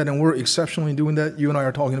to do that, and we're exceptionally doing that. You and I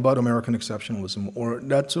are talking about American exceptionalism or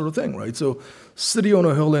that sort of thing, right? So city on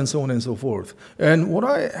a hill and so on and so forth. And what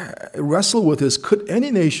I wrestle with is, could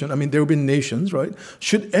any nation, I mean, there have been nations, right?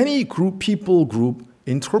 Should any people group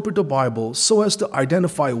interpret the Bible so as to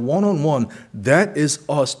identify one-on-one, that is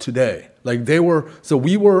us today? Like they were, so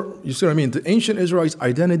we were, you see what I mean? The ancient Israelites'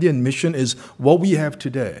 identity and mission is what we have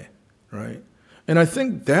today, right? And I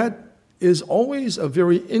think that is always a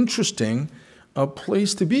very interesting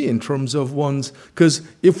place to be in terms of one's, because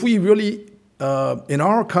if we really, in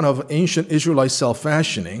our kind of ancient Israelite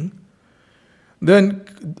self-fashioning,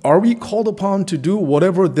 then are we called upon to do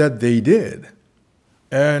whatever that they did?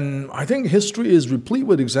 And I think history is replete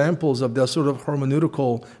with examples of that sort of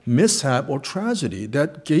hermeneutical mishap or tragedy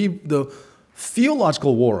that gave the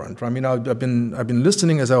theological warrant. I mean, I've been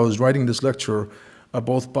listening as I was writing this lecture,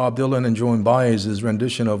 both Bob Dylan and Joan Baez's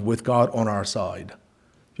rendition of "With God on Our Side."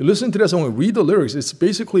 If you listen to this and read the lyrics, it's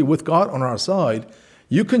basically with God on our side,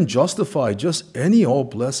 you can justify just any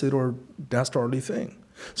blessed or dastardly thing.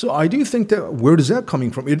 So I do think that, where is that coming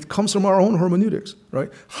from? It comes from our own hermeneutics, right?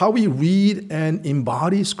 How we read and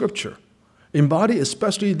embody Scripture. Embody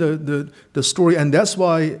especially the story, and that's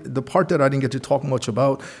why the part that I didn't get to talk much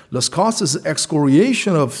about, Las Casas'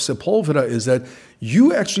 excoriation of Sepulveda, is that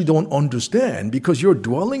you actually don't understand because you're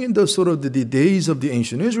dwelling in the sort of the days of the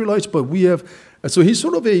ancient Israelites, but we have, so he's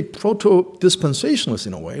sort of a proto-dispensationalist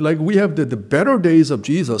in a way. Like we have the better days of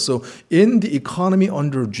Jesus. So in the economy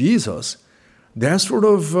under Jesus, that's sort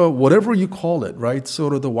of whatever you call it, right?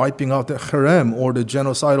 Sort of the wiping out the harem or the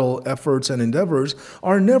genocidal efforts and endeavors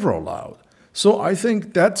are never allowed. So I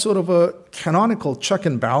think that sort of a canonical check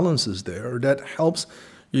and balance is there that helps,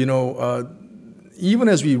 even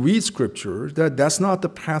as we read Scripture, that's not the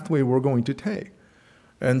pathway we're going to take.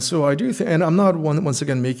 And so I do think, and I'm not once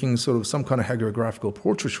again making sort of some kind of hagiographical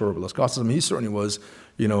portraiture of Las Casas. I mean, he certainly was,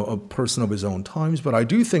 a person of his own times. But I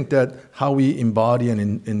do think that how we embody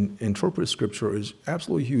and interpret Scripture is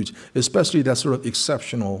absolutely huge, especially that sort of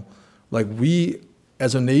exceptional, like we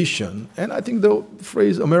as a nation. And I think the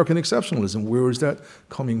phrase American exceptionalism, where is that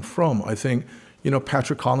coming from? I think,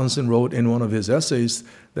 Patrick Collinson wrote in one of his essays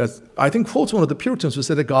that I think quotes one of the Puritans who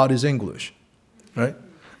said that God is English, right?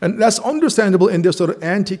 And that's understandable in this sort of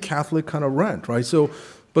anti-Catholic kind of rant, right? So,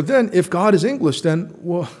 but then if God is English, then,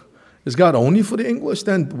 well, is God only for the English?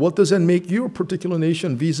 Then what does that make your particular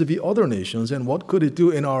nation vis-a-vis other nations? And what could it do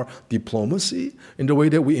in our diplomacy, in the way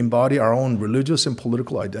that we embody our own religious and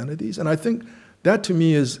political identities? And I think that to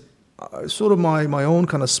me is sort of my own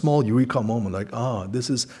kind of small eureka moment, like, this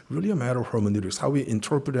is really a matter of hermeneutics, how we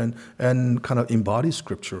interpret and kind of embody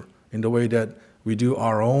Scripture in the way that we do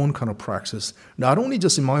our own kind of praxis, not only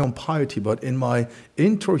just in my own piety, but in my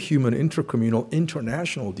interhuman, intercommunal,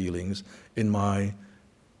 international dealings in my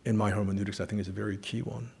hermeneutics. I think is a very key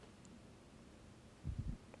one.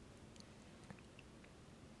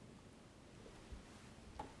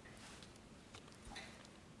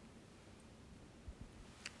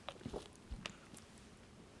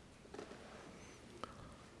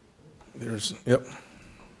 Yep.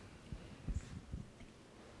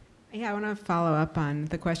 Yeah, I want to follow up on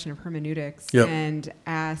the question of hermeneutics Yep. and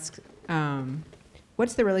ask,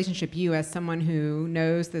 what's the relationship you, as someone who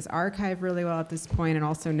knows this archive really well at this point and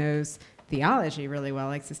also knows theology really well,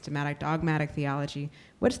 like systematic, dogmatic theology,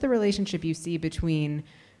 what's the relationship you see between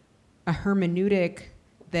a hermeneutic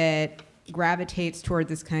that gravitates toward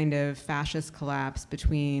this kind of fascist collapse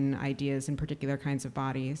between ideas in particular kinds of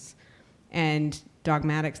bodies and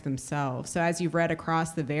dogmatics themselves? So as you've read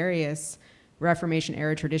across the various Reformation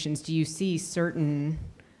era traditions, do you see certain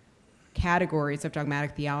categories of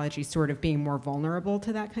dogmatic theology sort of being more vulnerable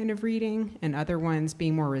to that kind of reading and other ones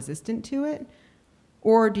being more resistant to it?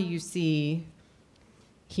 Or do you see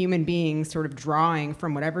human beings sort of drawing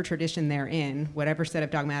from whatever tradition they're in, whatever set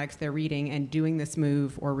of dogmatics they're reading, and doing this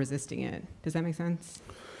move or resisting it? Does that make sense?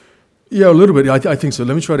 Yeah, a little bit. I think so.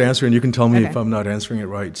 Let me try to answer, and you can tell me Okay. if I'm not answering it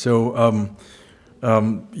right. So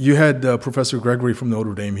you had Professor Gregory from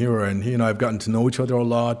Notre Dame here, and he and I have gotten to know each other a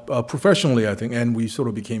lot, professionally, I think, and we sort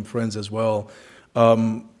of became friends as well.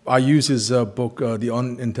 I use his book, The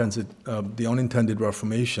Unintended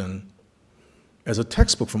Reformation, as a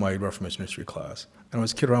textbook for my Reformation history class. And I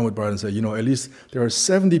always kid around with Brad and say, at least there are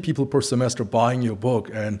 70 people per semester buying your book,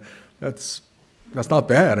 and that's not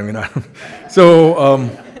bad. I mean, I'm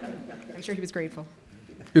sure he was grateful.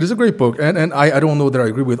 it is a great book, and I don't know that I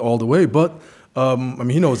agree with all the way, but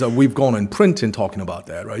he knows that we've gone in print in talking about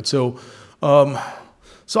that, right? So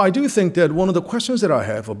I do think that one of the questions that I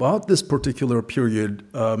have about this particular period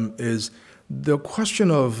is the question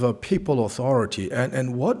of papal authority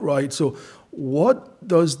and what right. So what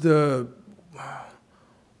does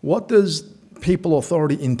papal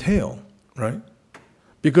authority entail, right?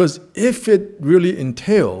 Because if it really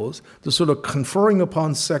entails the sort of conferring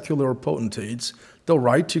upon secular potentates the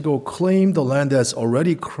right to go claim the land that's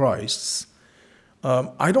already Christ's,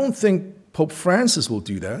 I don't think Pope Francis will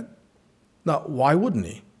do that. Now, why wouldn't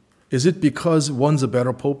he? Is it because one's a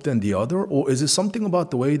better pope than the other? Or is it something about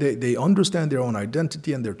the way they understand their own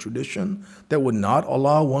identity and their tradition that would not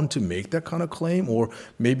allow one to make that kind of claim? Or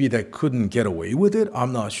maybe they couldn't get away with it?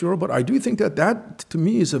 I'm not sure. But I do think that to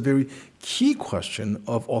me, is a very key question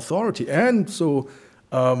of authority. And so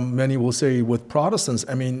many will say with Protestants,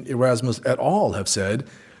 Erasmus et al. Have said,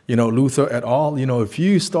 Luther et al., if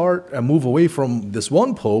you start and move away from this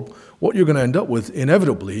one pope, what you're going to end up with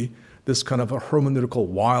inevitably this kind of a hermeneutical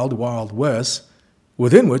wild, wild west,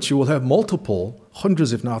 within which you will have multiple,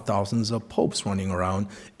 hundreds if not thousands of popes running around,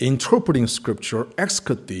 interpreting scripture ex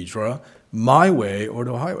cathedra, my way or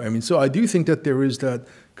the highway. So I do think that there is that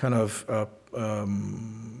kind of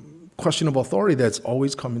question of authority that's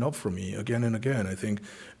always coming up for me again and again, I think.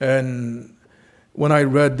 And when I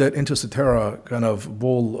read that Inter Cetera kind of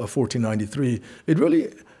Bull 1493, it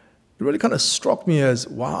really kind of struck me as,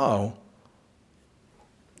 wow,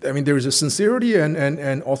 there is a sincerity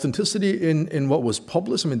and authenticity in what was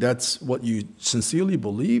published. That's what you sincerely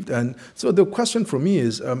believed. And so the question for me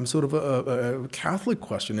is sort of a Catholic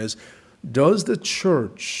question is, does the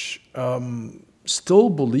church still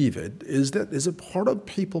believe it? Is it part of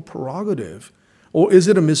papal prerogative? Or is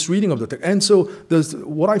it a misreading of the text? And so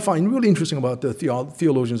what I find really interesting about the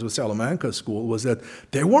theologians of Salamanca school was that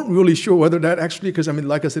they weren't really sure whether that actually, because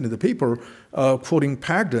like I said in the paper, quoting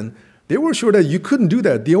Pagden, they were sure that you couldn't do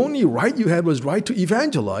that. The only right you had was right to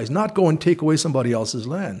evangelize, not go and take away somebody else's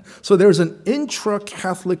land. So there's an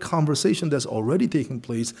intra-Catholic conversation that's already taking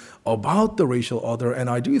place about the racial other. And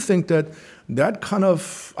I do think that kind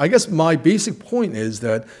of, I guess my basic point is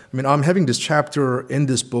that, I'm having this chapter in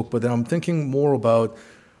this book, but then I'm thinking more about,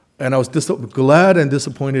 and I was glad and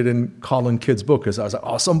disappointed in Colin Kidd's book, because I was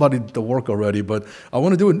like, somebody did the work already, but I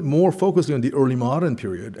want to do it more focused on the early modern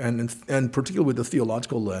period, and particularly with the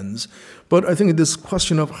theological lens. But I think this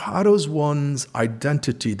question of how does one's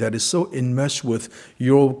identity that is so enmeshed with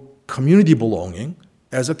your community belonging,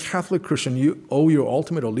 as a Catholic Christian, you owe your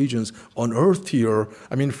ultimate allegiance on earth to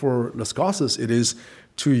for Las Casas, it is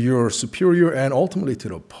to your superior and ultimately to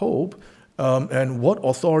the Pope. And what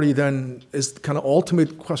authority then is kind of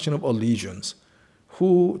ultimate question of allegiance.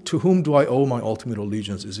 To whom do I owe my ultimate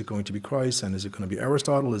allegiance? Is it going to be Christ? And is it going to be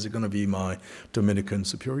Aristotle? Is it going to be my Dominican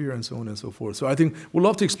superior? And so on and so forth. So I think we'd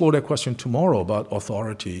love to explore that question tomorrow about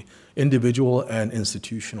authority, individual and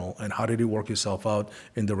institutional, and how did it work itself out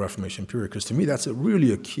in the Reformation period? Because to me, that's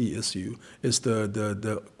really a key issue, is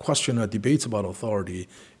the question of debates about authority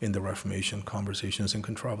in the Reformation, conversations and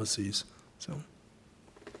controversies. So.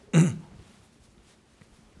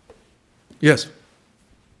 Yes.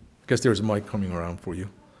 I guess there's a mic coming around for you.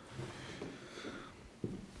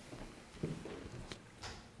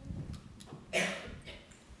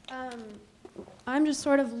 I'm just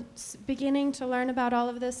sort of beginning to learn about all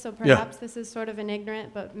of this, so perhaps this is sort of an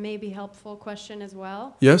ignorant but maybe helpful question as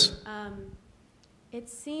well. Yes? It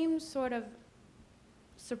seems sort of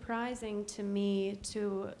surprising to me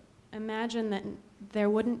to imagine that there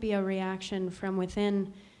wouldn't be a reaction from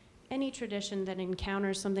within any tradition that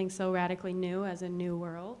encounters something so radically new as a new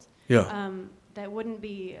world. Yeah. That wouldn't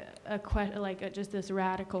be just this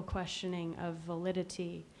radical questioning of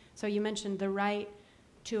validity. So you mentioned the right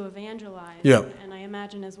to evangelize. Yeah. And I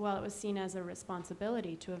imagine as well it was seen as a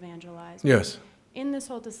responsibility to evangelize. Yes. In this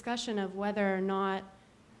whole discussion of whether or not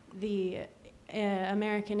the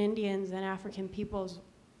American Indians and African peoples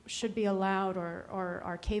should be allowed or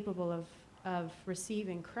are capable of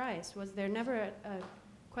receiving Christ, was there never a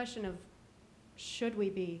question of should we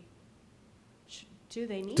be, do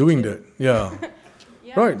they need doing to? that? Yeah.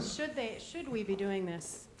 Yeah, right. Should we be doing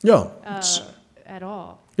this? Yeah. At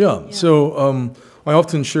all? Yeah. So I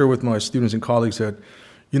often share with my students and colleagues that,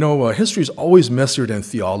 history is always messier than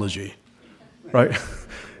theology, right?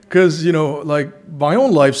 Because, like my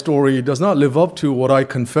own life story does not live up to what I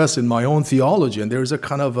confess in my own theology. And there's a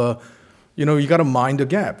kind of a, you got to mind the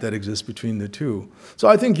gap that exists between the two. So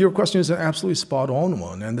I think your question is an absolutely spot on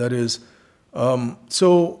one. And that is,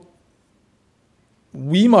 so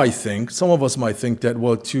we might think, some of us might think that,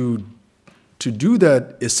 well, to do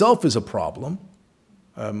that itself is a problem.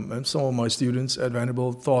 And some of my students at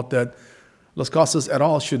Vanderbilt thought that Las Casas et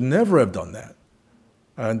al. Should never have done that.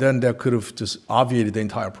 And then that could have just obviated the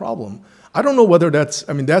entire problem. I don't know whether that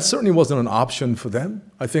certainly wasn't an option for them.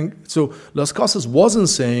 I think, so Las Casas wasn't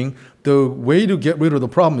saying the way to get rid of the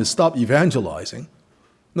problem is stop evangelizing.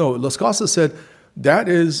 No, Las Casas said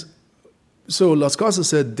Las Casas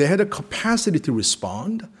said they had a capacity to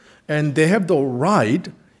respond, and they have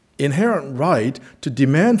the inherent right to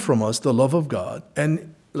demand from us the love of God.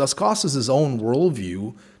 And Las Casas' own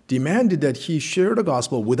worldview demanded that he share the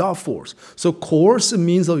gospel without force. So coercive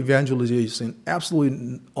means of evangelization,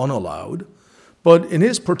 absolutely unallowed. But in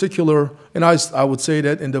his particular, and I would say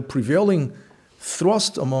that in the prevailing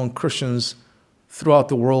thrust among Christians throughout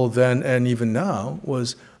the world then and even now,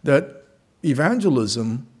 was that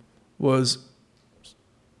evangelism was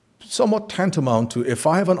somewhat tantamount to, if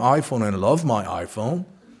I have an iPhone and love my iPhone,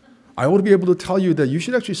 I ought to be able to tell you that you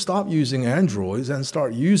should actually stop using Androids and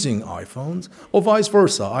start using iPhones, or vice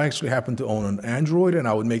versa. I actually happen to own an Android, and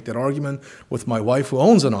I would make that argument with my wife who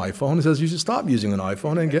owns an iPhone and says you should stop using an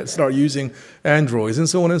iPhone and start using Androids, and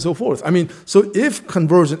so on and so forth. So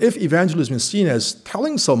if evangelism is seen as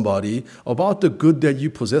telling somebody about the good that you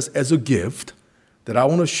possess as a gift, that I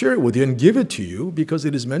want to share it with you and give it to you because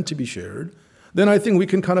it is meant to be shared, then I think we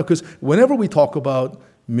can because whenever we talk about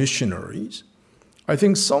missionaries, I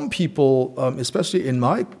think some people, especially in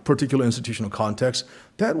my particular institutional context,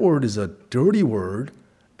 that word is a dirty word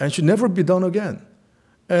and should never be done again.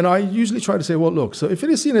 And I usually try to say, well, look, so if it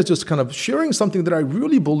is seen as just kind of sharing something that I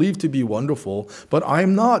really believe to be wonderful, but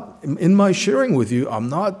I'm not, in my sharing with you, I'm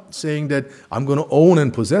not saying that I'm going to own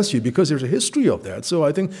and possess you, because there's a history of that. So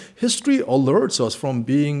I think history alerts us from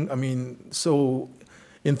being, so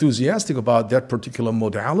enthusiastic about that particular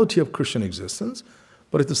modality of Christian existence.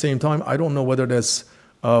 But at the same time, I don't know whether that's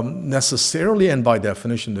necessarily and by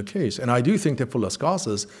definition the case. And I do think that for Las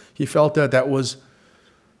Casas, he felt that was,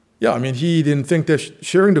 he didn't think that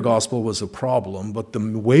sharing the gospel was a problem, but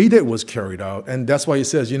the way that it was carried out, and that's why he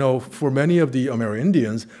says, for many of the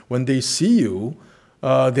Amerindians, when they see you,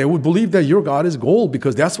 they would believe that your God is gold,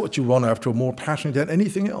 because that's what you run after more passionately than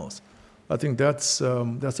anything else. I think that's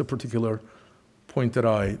a particular point that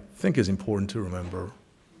I think is important to remember.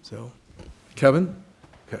 So, Kevin?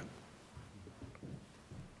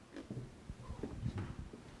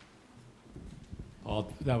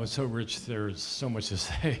 That was so rich. There's so much to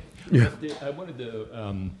say. Yeah. I wanted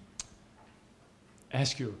to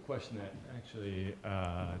ask you a question that actually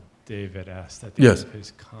David asked at the end of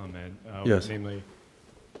his comment. Yes. Namely,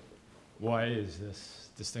 why is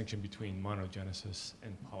this distinction between monogenesis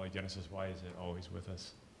and polygenesis, why is it always with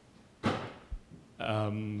us?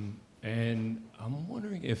 And I'm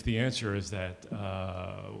wondering if the answer is that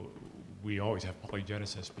we always have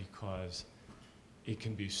polygenesis because it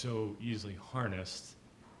can be so easily harnessed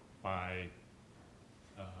by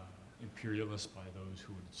imperialists, by those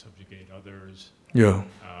who would subjugate others,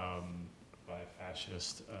 by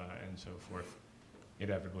fascists, and so forth.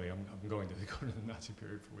 Inevitably, I'm going to go to the Nazi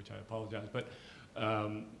period, for which I apologize. But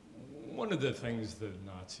one of the things the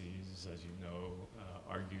Nazis, as you know,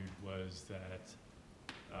 argued was that,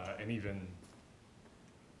 and even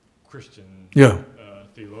Christian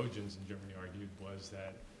theologians in Germany argued, was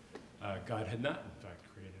that God had not, in fact,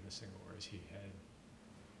 created a single race. He had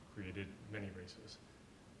created many races.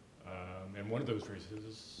 And one of those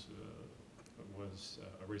races was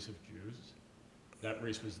a race of Jews. That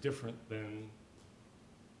race was different than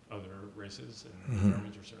other races, and the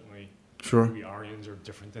Germans are certainly, the Aryans are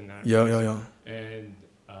different than that. And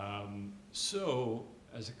so,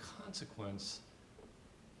 as a consequence,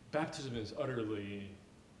 baptism is utterly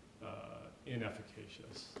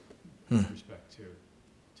inefficacious with respect to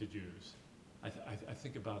Jews. I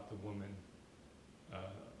think about the woman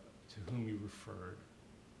to whom you referred,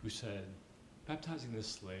 who said, baptizing this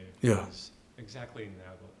slave is exactly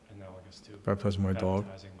analogous to baptizing my dog.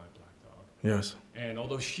 Baptizing my black dog. Yes. And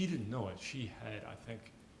although she didn't know it, she had, I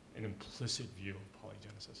think, an implicit view of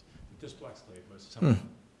polygenesis. That this black slave was someone.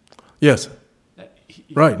 Yes.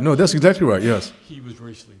 Right. No, that's exactly right. Yes. He was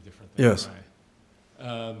racially different than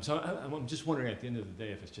I. So I'm just wondering, at the end of the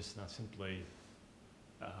day, if it's just not simply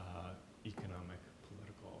economic,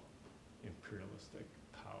 political, imperialistic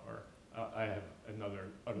power. I have another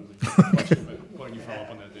utterly different question, but why don't you follow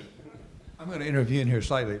up on that, David? I'm going to intervene here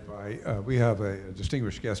slightly by, we have a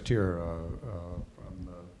distinguished guest here from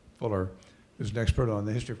Fuller, who's an expert on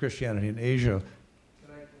the history of Christianity in Asia.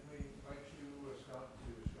 Can we invite you, Scott,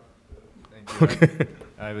 Thank you.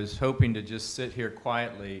 I was hoping to just sit here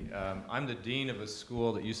quietly. I'm the dean of a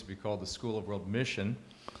school that used to be called the School of World Mission,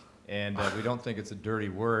 and we don't think it's a dirty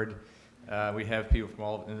word. We have people from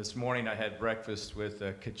all, and this morning I had breakfast with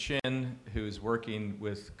Kachin, who's working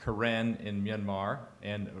with Karen in Myanmar,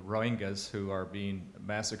 and Rohingyas, who are being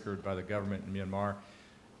massacred by the government in Myanmar,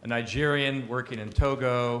 a Nigerian working in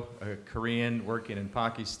Togo, a Korean working in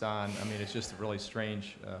Pakistan. I mean, it's just a really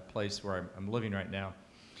strange place where I'm living right now.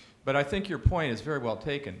 But I think your point is very well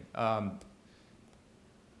taken.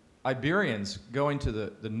 Iberians going to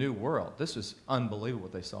the New World, this was unbelievable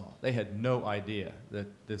what they saw. They had no idea that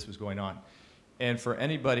this was going on. And for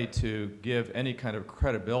anybody to give any kind of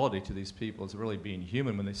credibility to these people as really being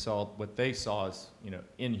human when they saw what they saw as, you know,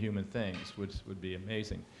 inhuman things would be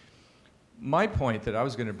amazing. My point that I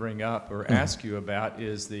was going to bring up or ask you about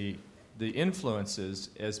is the influences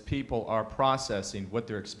as people are processing what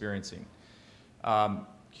they're experiencing.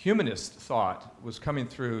 Humanist thought was coming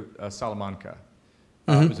through Salamanca.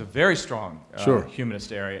 It was a very strong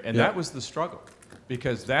humanist area, and that was the struggle,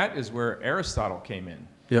 because that is where Aristotle came in.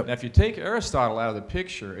 Yep. Now, if you take Aristotle out of the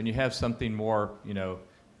picture and you have something more, you know,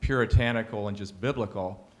 puritanical and just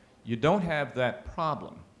biblical, you don't have that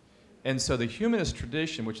problem. And so the humanist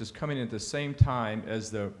tradition, which is coming at the same time as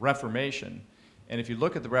the Reformation, and if you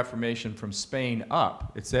look at the Reformation from Spain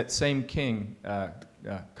up, it's that same king,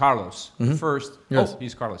 Carlos the First. Yes. Oh,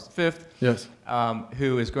 he's Carlos the Fifth. Yes.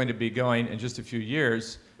 Who is going to be going in just a few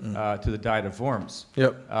years to the Diet of Worms.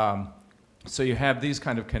 Yep. So you have these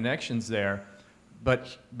kind of connections there,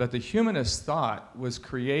 but the humanist thought was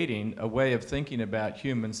creating a way of thinking about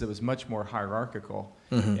humans that was much more hierarchical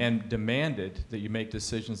and demanded that you make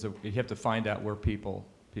decisions that you have to find out where people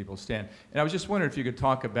stand. And I was just wondering if you could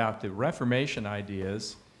talk about the Reformation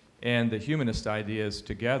ideas and the humanist ideas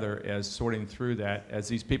together as sorting through that as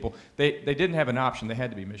these people, they didn't have an option, they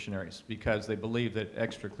had to be missionaries because they believed that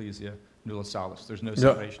extra ecclesia nulla salus, there's no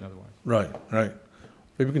salvation otherwise. Right, right.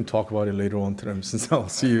 Maybe we can talk about it later on tonight, since I'll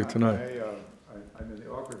see you tonight. I'm in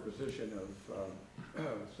the awkward position of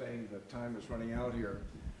saying that time is running out here.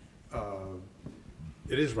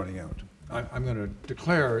 It is running out. I'm going to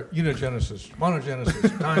declare unigenesis,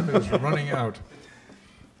 monogenesis. Time is running out.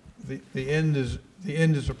 The end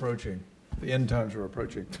is approaching. The end times are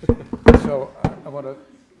approaching. So I want to,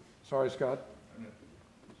 sorry, Scott,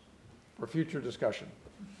 for future discussion.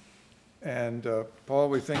 And Paul,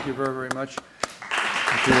 we thank you very, very much.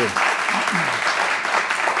 Thank you.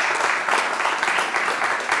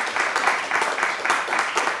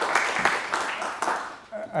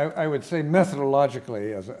 I would say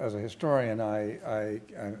methodologically, as a historian, I'm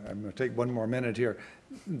going to take one more minute here.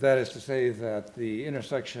 That is to say that the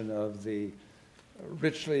intersection of the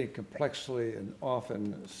richly, complexly, and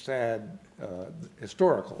often sad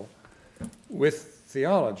historical with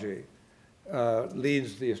theology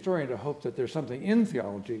leads the historian to hope that there's something in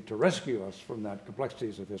theology to rescue us from that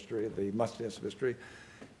complexities of history, the mustiness of history.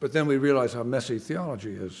 But then we realize how messy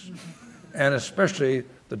theology is, and especially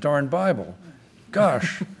the darn Bible.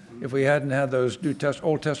 Gosh, if we hadn't had those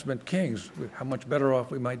Old Testament kings, how much better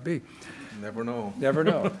off we might be. Never know. Never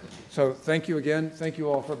know. So thank you again. Thank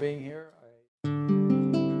you all for being here.